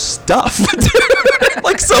your stuff?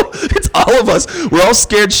 Like, so it's all of us. We're all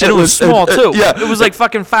scared shitless. And it was small too. Yeah, It was like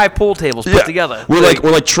fucking 5 pool tables put together. We're like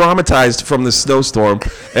traumatized from the snowstorm,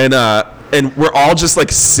 and we're all just like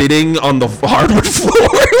sitting on the hardwood floor,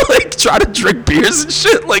 like trying to drink beers and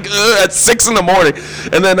shit, like at 6 in the morning.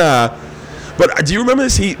 And then, but do you remember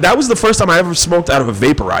this? That was the first time I ever smoked out of a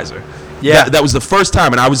vaporizer. Yeah, that was the first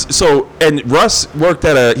time, and I was and Russ worked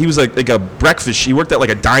at he was like a breakfast. He worked at like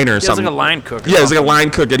a diner or something. It was like a line cook. Yeah, it was like a line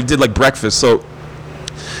cook, and he did like breakfast. So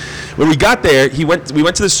when we got there, we went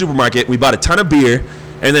to the supermarket. We bought a ton of beer,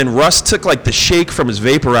 and then Russ took like the shake from his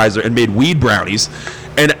vaporizer and made weed brownies.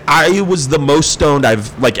 And I was the most stoned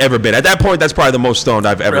I've like ever been. At that point, that's probably the most stoned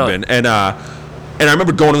I've ever been. And I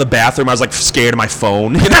remember going to the bathroom. I was like scared of my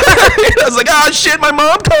phone. You know? I was like, oh shit, my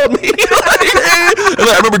mom called me. And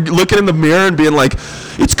I remember looking in the mirror and being like,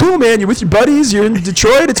 it's cool, man. You're with your buddies. You're in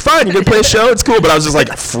Detroit. It's fine. You're gonna play a show. It's cool. But I was just like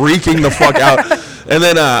freaking the fuck out. And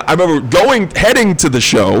then I remember heading to the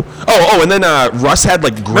show. And then Russ had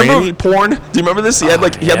like granny porn. Do you remember this? He had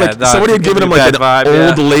like somebody had given him like an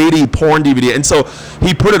old lady porn DVD, and so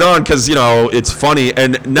he put it on because it's funny.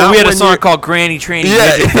 And now we had a song called "Granny Tranny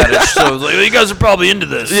Midget Fetish," so it was like, you guys are probably into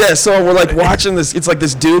this. Yeah, so we're like watching this. It's like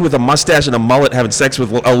this dude with a mustache and a mullet having sex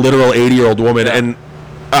with a literal 80-year-old woman, and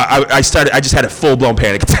I just had a full blown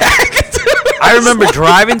panic attack. I remember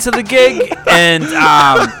driving to the gig, and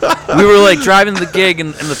we were like driving to the gig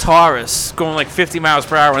in the Taurus, going like 50 miles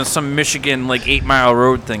per hour on some Michigan like 8-mile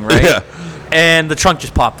road thing, right? Yeah. And the trunk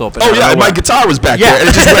just popped open. Oh yeah, and my guitar was back there, and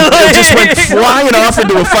it just went flying off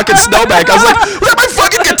into a fucking snowbank. I was like, "Where's my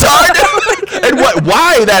fucking guitar?" And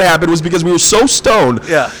why that happened was because we were so stoned.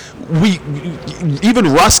 Yeah.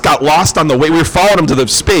 Even Russ got lost on the way. We were following him to the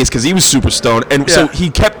space because he was super stoned, and so he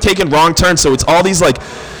kept taking wrong turns. So it's all these like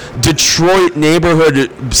Detroit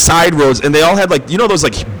neighborhood side roads, and they all had like those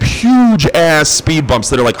like huge ass speed bumps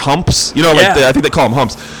that are like humps. I think they call them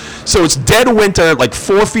humps. So it's dead winter, like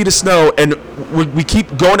 4 feet of snow, and we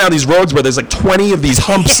keep going down these roads where there's like 20 of these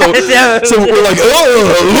humps. So we're like,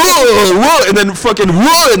 whoa, and then fucking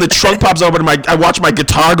whoa, and the trunk pops open, and I watch my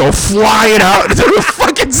guitar go flying out into the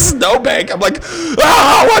fucking snowbank. I'm like,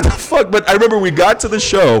 what the fuck? But I remember we got to the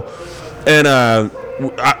show, and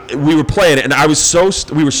we were playing it, and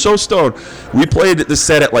we were so stoned. We played the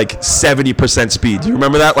set at like 70% speed. Do you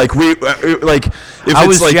remember that? Like I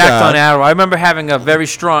was jacked on Adderall. I remember having a very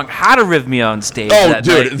strong heart arrhythmia on stage. Oh,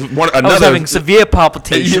 dude, I was having severe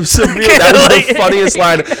palpitations. That was the funniest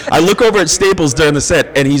line. I look over at Staples during the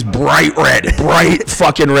set, and he's bright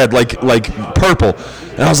fucking red, like purple.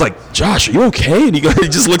 And I was like, Josh, are you okay? And he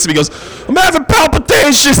just looks at me and goes, I'm having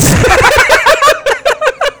palpitations.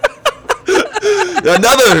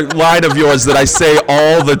 Another line of yours that I say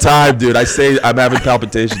all the time, dude. I say I'm having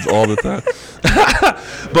palpitations all the time.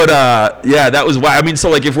 But yeah, that was why. I mean, so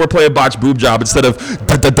like if we're playing Botch Boob Job, instead of we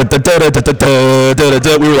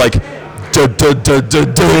were like. And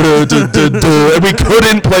we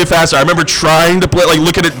couldn't play faster. I remember trying to play, like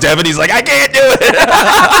looking at Devin. He's like, I can't do it.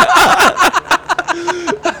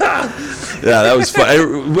 Yeah, that was fun.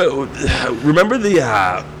 Remember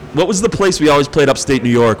what was the place we always played upstate New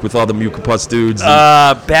York with all the Mucopus dudes?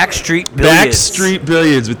 Backstreet Billiards. Backstreet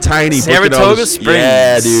Billiards with Tiny. Saratoga Springs.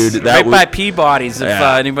 Yeah, dude. Right by Peabody's, if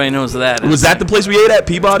anybody knows that. Was that the place we ate at,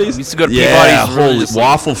 Peabody's? We used to go to Peabody's. Peabody's. Yeah,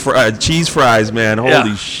 waffle cheese fries, man.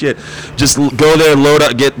 Holy shit. Just go there, load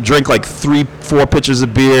up, drink like 3-4 pitchers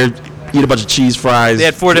of beer, eat a bunch of cheese fries. They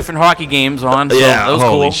had 4 different hockey games on. So yeah, that was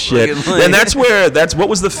holy cool. Shit. And what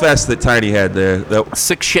was the fest that Tiny had there?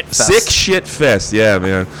 Sick Shit Fest. Sick Shit Fest, yeah,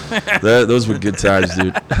 man. Those were good times,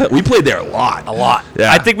 dude. We played there a lot.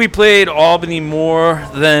 Yeah. I think we played Albany more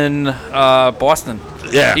than Boston.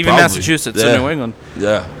 Yeah, even probably. Massachusetts and New England.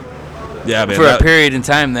 Yeah, yeah, man. For a period in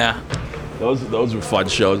time there. Those were fun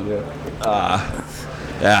shows, man.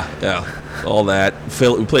 Yeah, all that.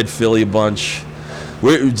 We played Philly a bunch.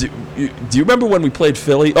 Do you remember when we played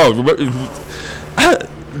Philly? Oh,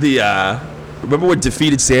 remember when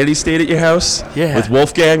Defeated Sandy stayed at your house? Yeah. With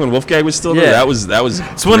Wolfgang, when Wolfgang was still there? Yeah. That was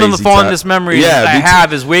It's one of the fondest memories I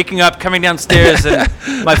have is waking up, coming downstairs, and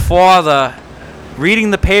my father reading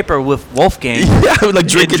the paper with Wolfgang. Yeah, like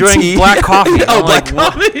drinking tea. Black coffee. Oh, black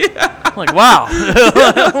coffee. I'm like, wow.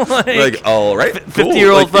 like, all right.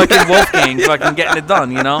 50-year-old fucking Wolfgang fucking getting it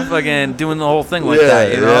done, you know? Fucking doing the whole thing like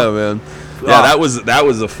that, you know? Yeah, man. Yeah, that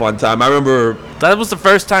was a fun time. I remember that was the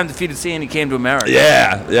first time Defeated Sandy came to America.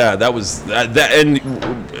 Yeah, that was that. And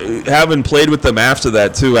having played with them after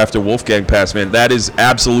that too, after Wolfgang passed, man, that is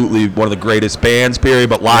absolutely one of the greatest bands, period,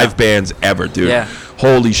 but live bands ever, dude. Yeah.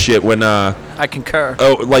 Holy shit! When I concur.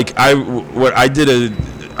 Oh, like I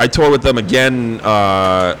toured with them again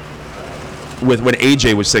when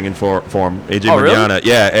AJ was singing for him, AJ Manana. Really?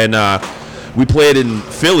 Yeah, and. We played in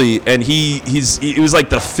Philly, and it was like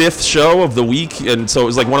the 5th show of the week, and so it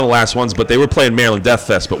was like one of the last ones. But they were playing Maryland Death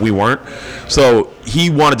Fest, but we weren't. So he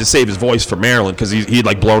wanted to save his voice for Maryland because he'd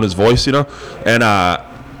like blown his voice, you know. And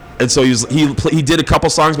so he did a couple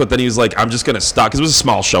songs, but then he was like, I'm just gonna stop because it was a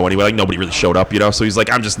small show anyway. Like nobody really showed up, you know. So he's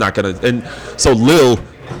like, I'm just not gonna. And so Lil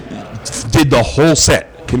did the whole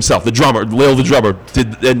set himself. Lil the drummer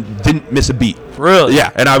didn't miss a beat. Really?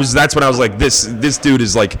 Yeah. And that's when I was like, this dude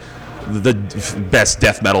is like the best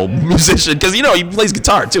death metal musician because he plays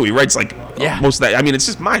guitar too. He writes like most of that. I mean, it's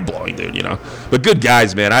just mind blowing, dude. You know, but good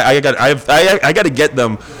guys, man. I got to get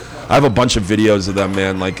them. I have a bunch of videos of them,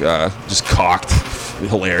 man. Like just cocked,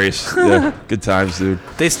 hilarious. Yeah, good times, dude.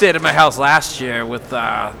 They stayed at my house last year with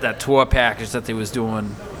that tour package that they was doing.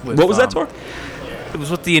 What was that tour? It was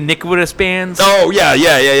with the Iniquitous bands. Oh, yeah.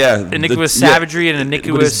 Iniquitous Savagery and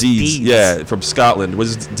Iniquitous Deeds. Yeah, from Scotland.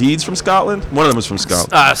 Was Deeds from Scotland? One of them was from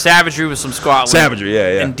Scotland. Savagery was from Scotland. Savagery,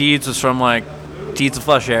 yeah. And Deeds was from, like, Deeds of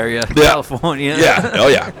Flesh area, California. Yeah, oh,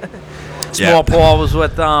 yeah. Small Paul was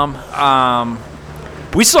with them.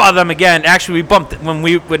 We saw them again. Actually, we bumped when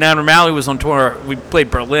Aaron O'Malley was on tour. We played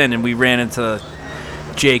Berlin, and we ran into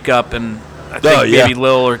Jacob and I think maybe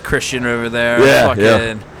Lil or Christian over there.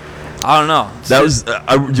 Yeah, I don't know. That was. Do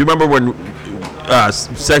you remember when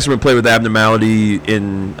Sexton played with Abnormality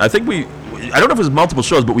in? I think I don't know if it was multiple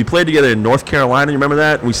shows, but we played together in North Carolina. You remember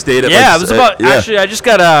that? We stayed at. Yeah, it was about. Actually, I just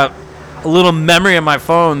got a little memory on my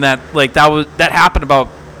phone that happened about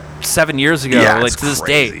 7 years ago. Yeah, like to this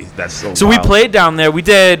day. That's so. So wild. we played down there. We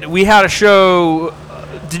had a show.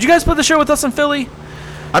 Did you guys play the show with us in Philly?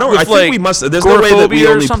 I think we must. There's no way that we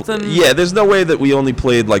only. There's no way that we only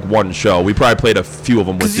played like one show. We probably played a few of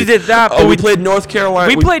them. Because you did that. Oh, we played North Carolina.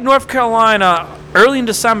 We played North Carolina early in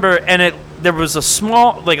December, and there was a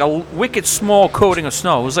wicked small coating of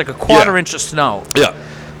snow. It was like a quarter inch of snow. Yeah.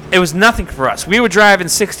 It was nothing for us. We were driving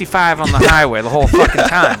 65 on the highway the whole fucking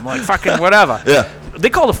time, like fucking whatever. Yeah. They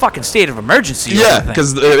called a fucking state of emergency. Yeah,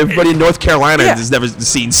 because everybody in North Carolina has never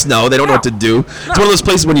seen snow. They don't know what to do. It's one of those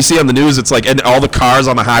places when you see on the news, it's like, and all the cars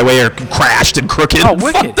on the highway are crashed and crooked. Oh,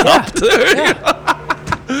 wicked.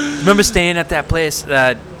 Remember staying at that place,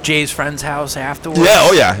 Jay's friend's house afterwards? Yeah,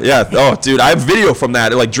 oh yeah. Oh, dude, I have video from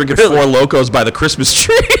that, like drinking Four Locos by the Christmas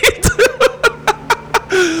tree.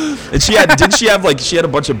 And she had a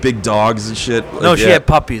bunch of big dogs and shit? No, she had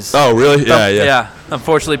puppies. Oh, really? Yeah.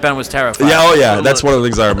 Unfortunately, Ben was terrified. Yeah, oh yeah. That's one of the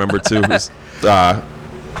things I remember too. Yeah,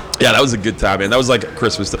 that was a good time, man. That was like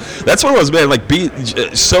Christmas. That's what it was, man. Like, be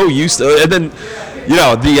so used to, and then,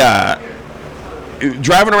 the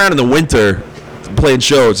driving around in the winter, playing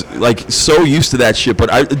shows, like so used to that shit. But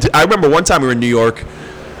I remember one time we were in New York.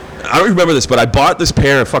 I don't remember this, but I bought this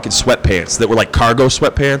pair of fucking sweatpants that were like cargo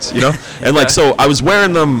sweatpants, you know? And like, so I was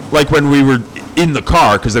wearing them like when we were in the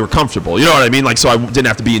car because they were comfortable, you know what I mean? Like, so I didn't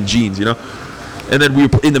have to be in jeans, you know? And then we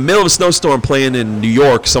were in the middle of a snowstorm playing in New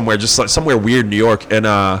York somewhere, just like somewhere weird in New York.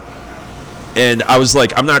 And I was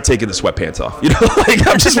like, I'm not taking the sweatpants off. You know, like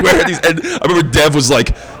I'm just wearing these. And I remember Dev was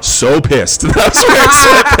like so pissed that I was wearing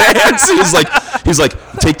sweatpants. He's like,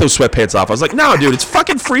 take those sweatpants off. I was like, no, dude, it's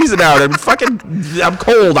fucking freezing out. I'm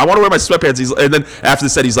cold. I want to wear my sweatpants. And then after the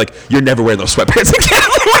set, he's like, you're never wearing those sweatpants again.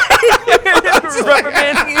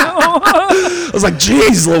 I was like,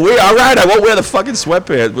 "Jeez, Louis, all right, I won't wear the fucking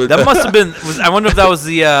sweatpants." But that must have been. I wonder if that was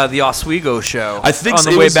the Oswego show. I think on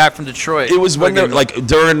the way back from Detroit. It was when like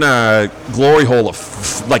during Glory Hole,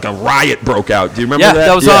 like a riot broke out. Do you remember that? Yeah,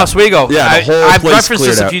 that was Oswego. Yeah, the whole I've place referenced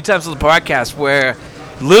this out. a few times on the podcast where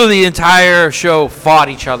literally the entire show fought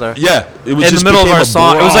each other. Yeah, it was in just the middle of our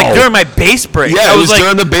song. brawl. It was like during my bass break. Yeah, I it was like,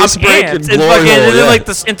 during the bass break and Glory Hole. And then like yeah.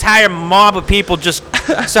 this entire mob of people just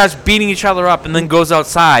starts beating each other up and then goes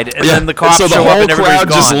outside and then the cops so the show whole up and everybody's crowd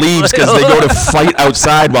gone. just leaves because they go to fight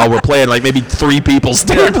outside while we're playing. Like maybe 3 people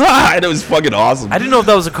stand behind. It was fucking awesome. I didn't know if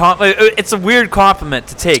that was a it's a weird compliment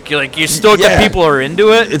to take. You're like you're stoked that people are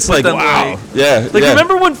into it. It's like wow,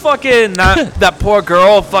 remember when fucking that poor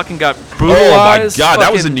girl fucking got brutalized? Oh my god,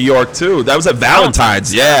 that was in New York too. That was at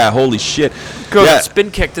Valentine's. Yeah, holy shit. Girl got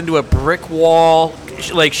spin kicked into a brick wall.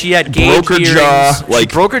 Like she had gauge broke her earrings. jaw. She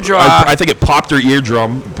broke her jaw. I think it popped her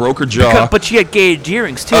eardrum. Broke her jaw. But she had gauge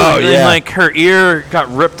earrings too. Oh, and like her ear got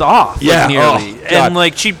ripped off. Yeah, like, nearly. And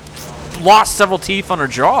like she lost several teeth on her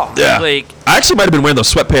jaw. Yeah. Like I actually might have been wearing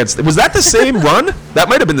those sweatpants. Was that the same run? That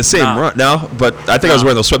might have been the same run. No, but I think I was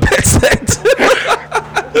wearing those sweatpants then.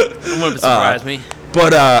 It wouldn't surprise me.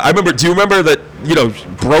 But I remember, do you remember that,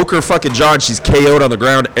 broke her fucking jaw and she's KO'd on the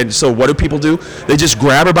ground? And so what do people do? They just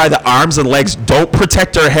grab her by the arms and legs, don't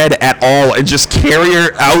protect her head at all, and just carry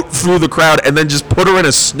her out through the crowd and then just put her in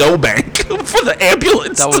a snowbank for the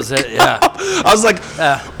ambulance. That was it, yeah. I was like,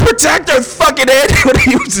 protect her fucking head.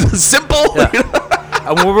 It was simple. Yeah.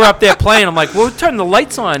 And when we were up there playing, I'm like, we're turning the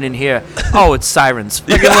lights on in here. Oh, it's sirens.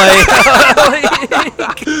 Jesus,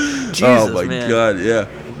 oh, my man. God, yeah.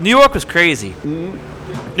 New York was crazy.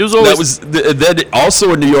 It was always then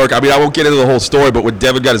also in New York. I mean, I won't get into the whole story, but when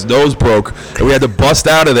Devin got his nose broke and we had to bust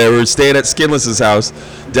out of there, we were staying at Skinless's house.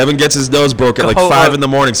 Devin gets his nose broke at like 5 in the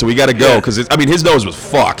morning, so we got to go because his nose was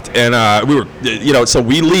fucked, and we were, so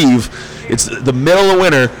we leave. It's the middle of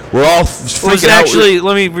winter. We're all freaking out. Actually,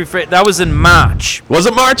 let me rephrase. That was in March. Was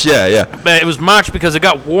it March? Yeah. But it was March because it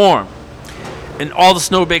got warm, and all the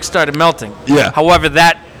snowbanks started melting. Yeah. However,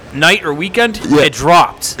 that night or weekend, it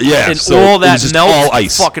dropped. Yeah. And so all that just melt all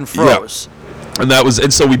ice. fucking froze. Yeah.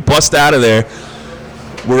 And so we bust out of there.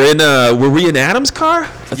 Were we in Adam's car?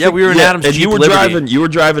 Yeah, we were in Adam's and Jeep you were Liberty. You were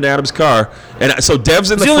driving Adam's car, and so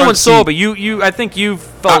Dev's in the front seat. The only one sober. You. I think you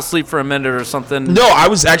fell asleep for a minute or something. No, I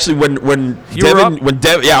was actually when Devin.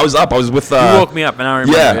 Yeah, I was up. I was with. You woke me up, and I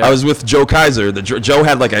remember. Yeah, I was with Joe Kaiser. Joe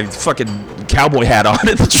had like a fucking cowboy hat on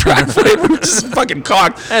in the driveway. We were just fucking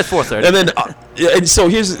cocked. It's 4:30. And then, and so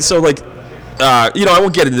I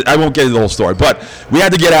won't get into the whole story, but we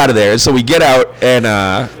had to get out of there, and so we get out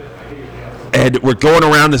and we're going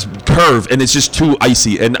around this curve, and it's just too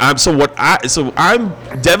icy. And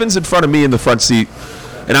Devin's in front of me in the front seat,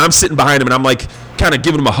 and I'm sitting behind him, and I'm like kind of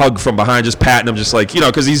giving him a hug from behind, just patting him, just like,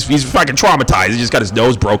 because he's fucking traumatized. He just got his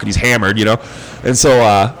nose broken, he's hammered, and so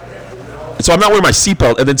I'm not wearing my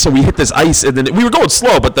seatbelt, and then so we hit this ice, and then we were going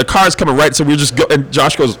slow, but the car's coming right, so we were just and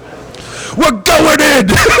Josh goes, "We're going in."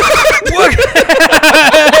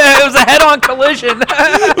 It was a head-on collision.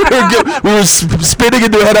 we were spinning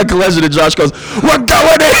into a head-on collision, and Josh goes, "We're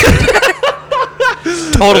going in."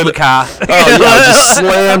 Totaled the car. Just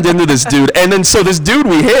slammed into this dude, and then so this dude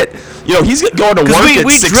we hit, he's going to work at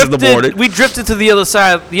 6 in the morning. We drifted to the other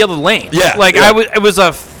side, the other lane. Yeah, it was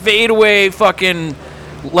a fadeaway fucking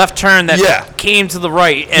left turn that came to the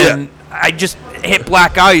right, and I just hit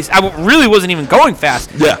black ice. I really wasn't even going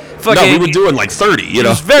fast. Yeah. No, we were doing like 30, It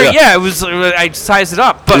was it was, I sized it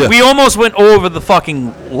up. But we almost went over the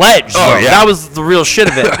fucking ledge. Oh, yeah. That was the real shit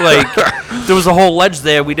of it. Like, there was a whole ledge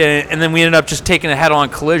there. We didn't, and then we ended up just taking a head-on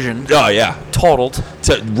collision. Oh, yeah. Totaled.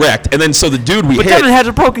 Wrecked. And then so the dude we hit. But Devin had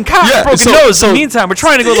a broken car, broken nose. In the meantime, we're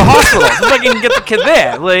trying to go to the hospital. So I can get the kid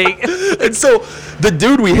there. Like. And so the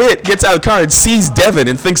dude we hit gets out of the car and sees Devin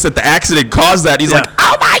and thinks that the accident caused that. He's like,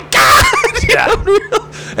 "Oh, my God." Yeah.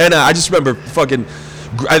 And I just remember fucking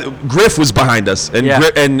Griff was behind us,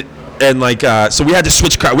 and and like so we had to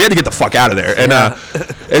switch car. We had to get the fuck out of there,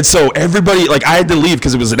 and so everybody, like, I had to leave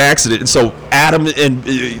because it was an accident, and so Adam and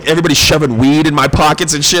everybody shoving weed in my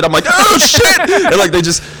pockets and shit. I'm like, oh shit, and like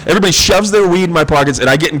everybody shoves their weed in my pockets, and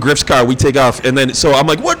I get in Griff's car. We take off, and then so I'm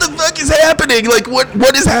like, what the fuck is happening? Like,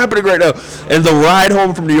 what is happening right now? And the ride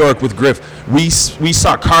home from New York with Griff, we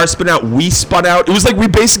saw cars spin out. We spun out. It was like we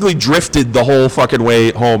basically drifted the whole fucking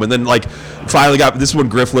way home, and then like finally this is when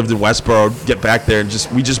Griff lived in Westboro. Get back there, and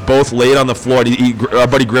we just both laid on the floor. Our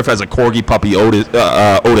buddy Griff has a corgi puppy,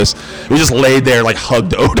 Otis. We just laid there like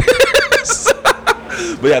hugged Otis.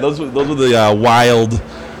 But yeah, those were the wild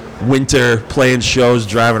winter playing shows,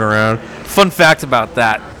 driving around. Fun fact about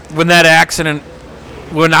that: when that accident,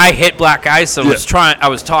 when I hit black ice, I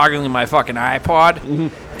was toggling my fucking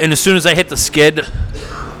iPod, and as soon as I hit the skid,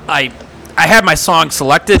 I had my song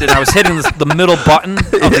selected, and I was hitting the middle button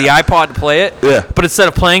of the iPod to play it. Yeah. But instead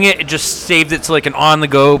of playing it, it just saved it to like an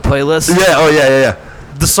on-the-go playlist. Yeah. Oh yeah.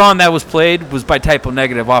 The song that was played was by Typo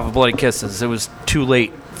Negative off of Bloody Kisses. It was Too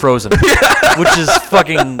Late, Frozen, which is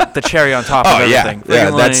fucking the cherry on top of everything.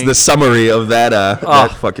 Yeah, that's the summary of that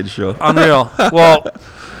fucking show. Unreal. Well,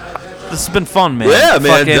 this has been fun, man. Yeah,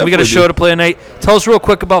 man. We got a show to play tonight. Tell us real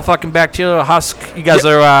quick about fucking Bacterial Husk. You guys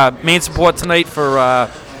are main support tonight for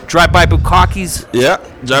Drive By Bukkake's. Yeah,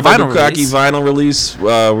 Drive By Bukkake vinyl release.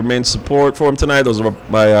 We're main support for him tonight. Those are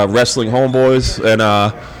my wrestling homeboys, and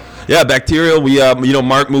yeah, Bacterial. We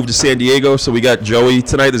Mark moved to San Diego, so we got Joey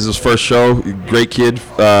tonight. This is his first show. Great kid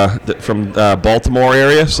from Baltimore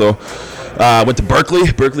area. So went to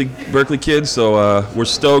Berkeley kid. So we're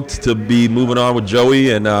stoked to be moving on with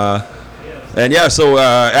Joey, and yeah. So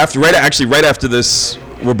right after this,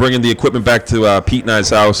 we're bringing the equipment back to Pete and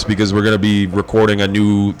I's house because we're gonna be recording a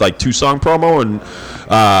new 2-song promo, and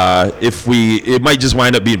it might just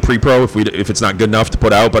wind up being pre-pro if it's not good enough to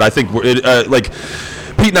put out. But I think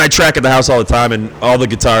Pete and I track at the house all the time, and all the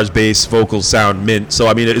guitars, bass, vocals sound mint. So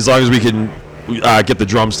I mean, as long as we can get the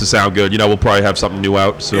drums to sound good, we'll probably have something new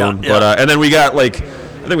out soon. Yeah. But and then we got I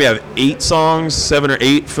think we have 8 songs, 7 or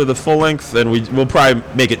 8 for the full length, and we'll probably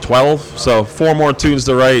make it 12. So 4 more tunes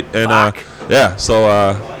to write, and yeah. So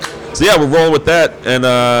yeah, we're rolling with that, and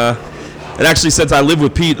actually, since I live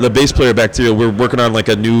with Pete, the bass player Bacterial, we're working on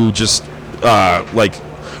a new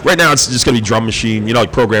right now it's just gonna be drum machine,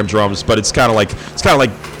 program drums, but it's kind of like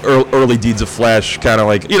early Deeds of Flesh, kind of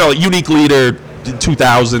Unique Leader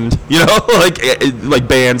 2000, like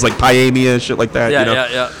bands like Pyamia and shit like that.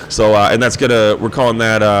 Yeah. So and we're calling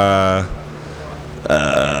that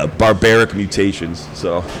Barbaric Mutations.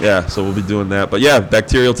 So yeah, so we'll be doing that. But yeah,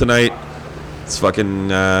 Bacterial tonight. It's fucking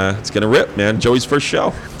it's gonna rip, man. Joey's first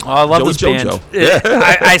show. Oh, I love this band. Yeah.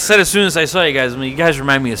 I said as soon as I saw you guys, you guys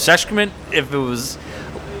remind me of Sexcrement if it was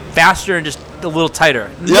faster and just a little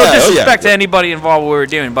tighter. No disrespect to anybody involved with what we're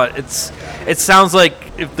doing, but it sounds like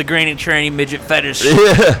if the Granny Tranny Midget Fetish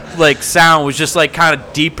sound was just kind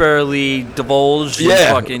of deeperly divulged.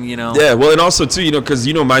 Yeah. Fucking, Yeah, well, and also too, because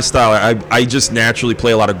my style, I just naturally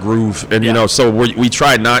play a lot of groove, and so we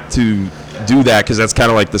try not to do that because that's kind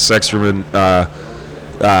of like the Sexcrement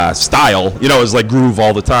style, is like groove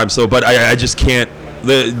all the time. So, but I just can't.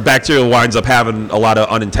 The Bacterial winds up having a lot of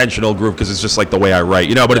unintentional groove because it's just the way I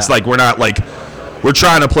write, but it's we're not we're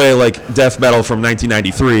trying to play death metal from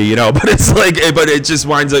 1993, but it's but it just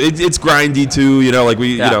winds up it's grindy too,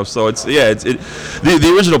 so it's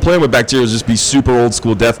the original plan with Bacterial is just be super old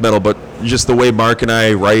school death metal, but just the way Mark and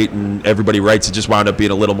I write and everybody writes, it just wound up being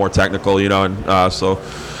a little more technical, and so.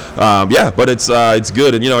 Yeah, but it's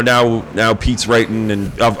good, and now Pete's writing,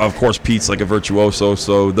 and of course Pete's a virtuoso,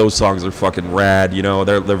 so those songs are fucking rad.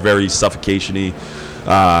 They're very suffocation-y,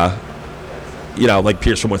 like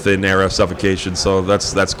Pierce from Within era Suffocation. So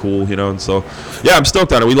that's cool, and so yeah, I'm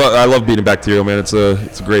stoked on it. I love being in Bacterial, man. It's a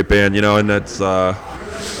great band, and that's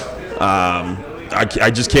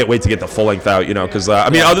I just can't wait to get the full length out, because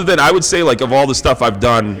other than I would say of all the stuff I've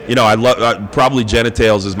done, I love probably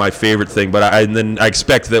Genitals is my favorite thing, but I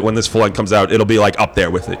expect that when this full length comes out, it'll be up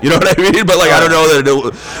there with it. You know what I mean? But I don't know that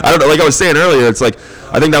I don't know. Like I was saying earlier, it's I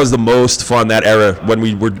think that was the most fun that era when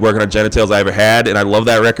we were working on Genitals I ever had, and I love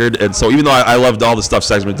that record. And so even though I loved all the stuff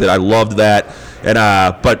Sexcrement did, I loved that. And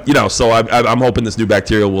but so I'm hoping this new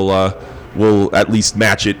Bacterial will at least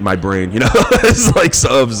match it in my brain, it's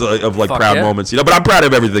of proud moments, but I'm proud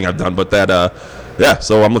of everything I've done, but that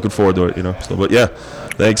so I'm looking forward to it, so, but yeah,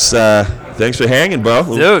 thanks for hanging, bro.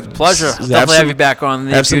 Dude, pleasure. Definitely have you back on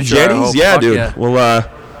the future. Some Jennies, yeah, dude.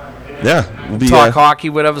 Yeah. We'll be talk hockey,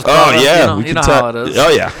 whatever's going on. Oh yeah, you know how it is. Oh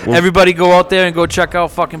yeah. Everybody go out there and go check out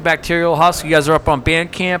fucking Bacterial Husk. You guys are up on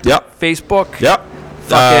Bandcamp. Yep. Facebook. Yep.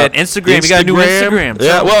 Instagram. You got a new Instagram.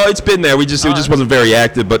 Yeah, well, it's been there. It just wasn't very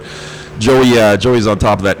active, but Joey's on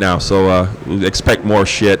top of that now, so expect more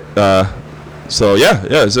shit. So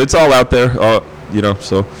it's all out there.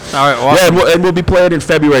 So. All right, awesome. Yeah, and we'll be playing in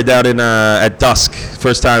February down in at Dusk.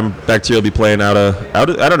 First time Bacteria will be playing out of I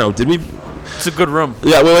don't know. Did we? It's a good room.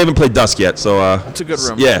 Yeah, we haven't played Dusk yet, so. It's a good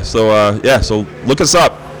room. Yeah, so look us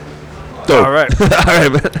up. Dope. All right. All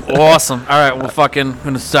right, man. Awesome. All right, we're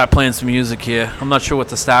gonna start playing some music here. I'm not sure what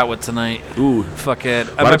to start with tonight. Ooh. Fuck it.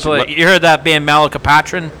 You heard that band Malika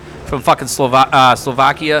Patron from fucking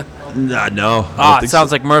Slovakia? Nah, no. It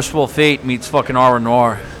sounds like Merciful Fate meets fucking R and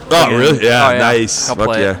R. Oh, really? Yeah, nice.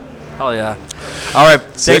 Fuck yeah. Hell yeah. All right,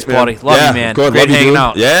 thanks, buddy. Love you, man. Good. Great Love hanging you,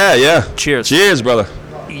 out. Yeah. Cheers. Cheers, brother.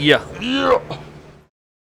 Yeah.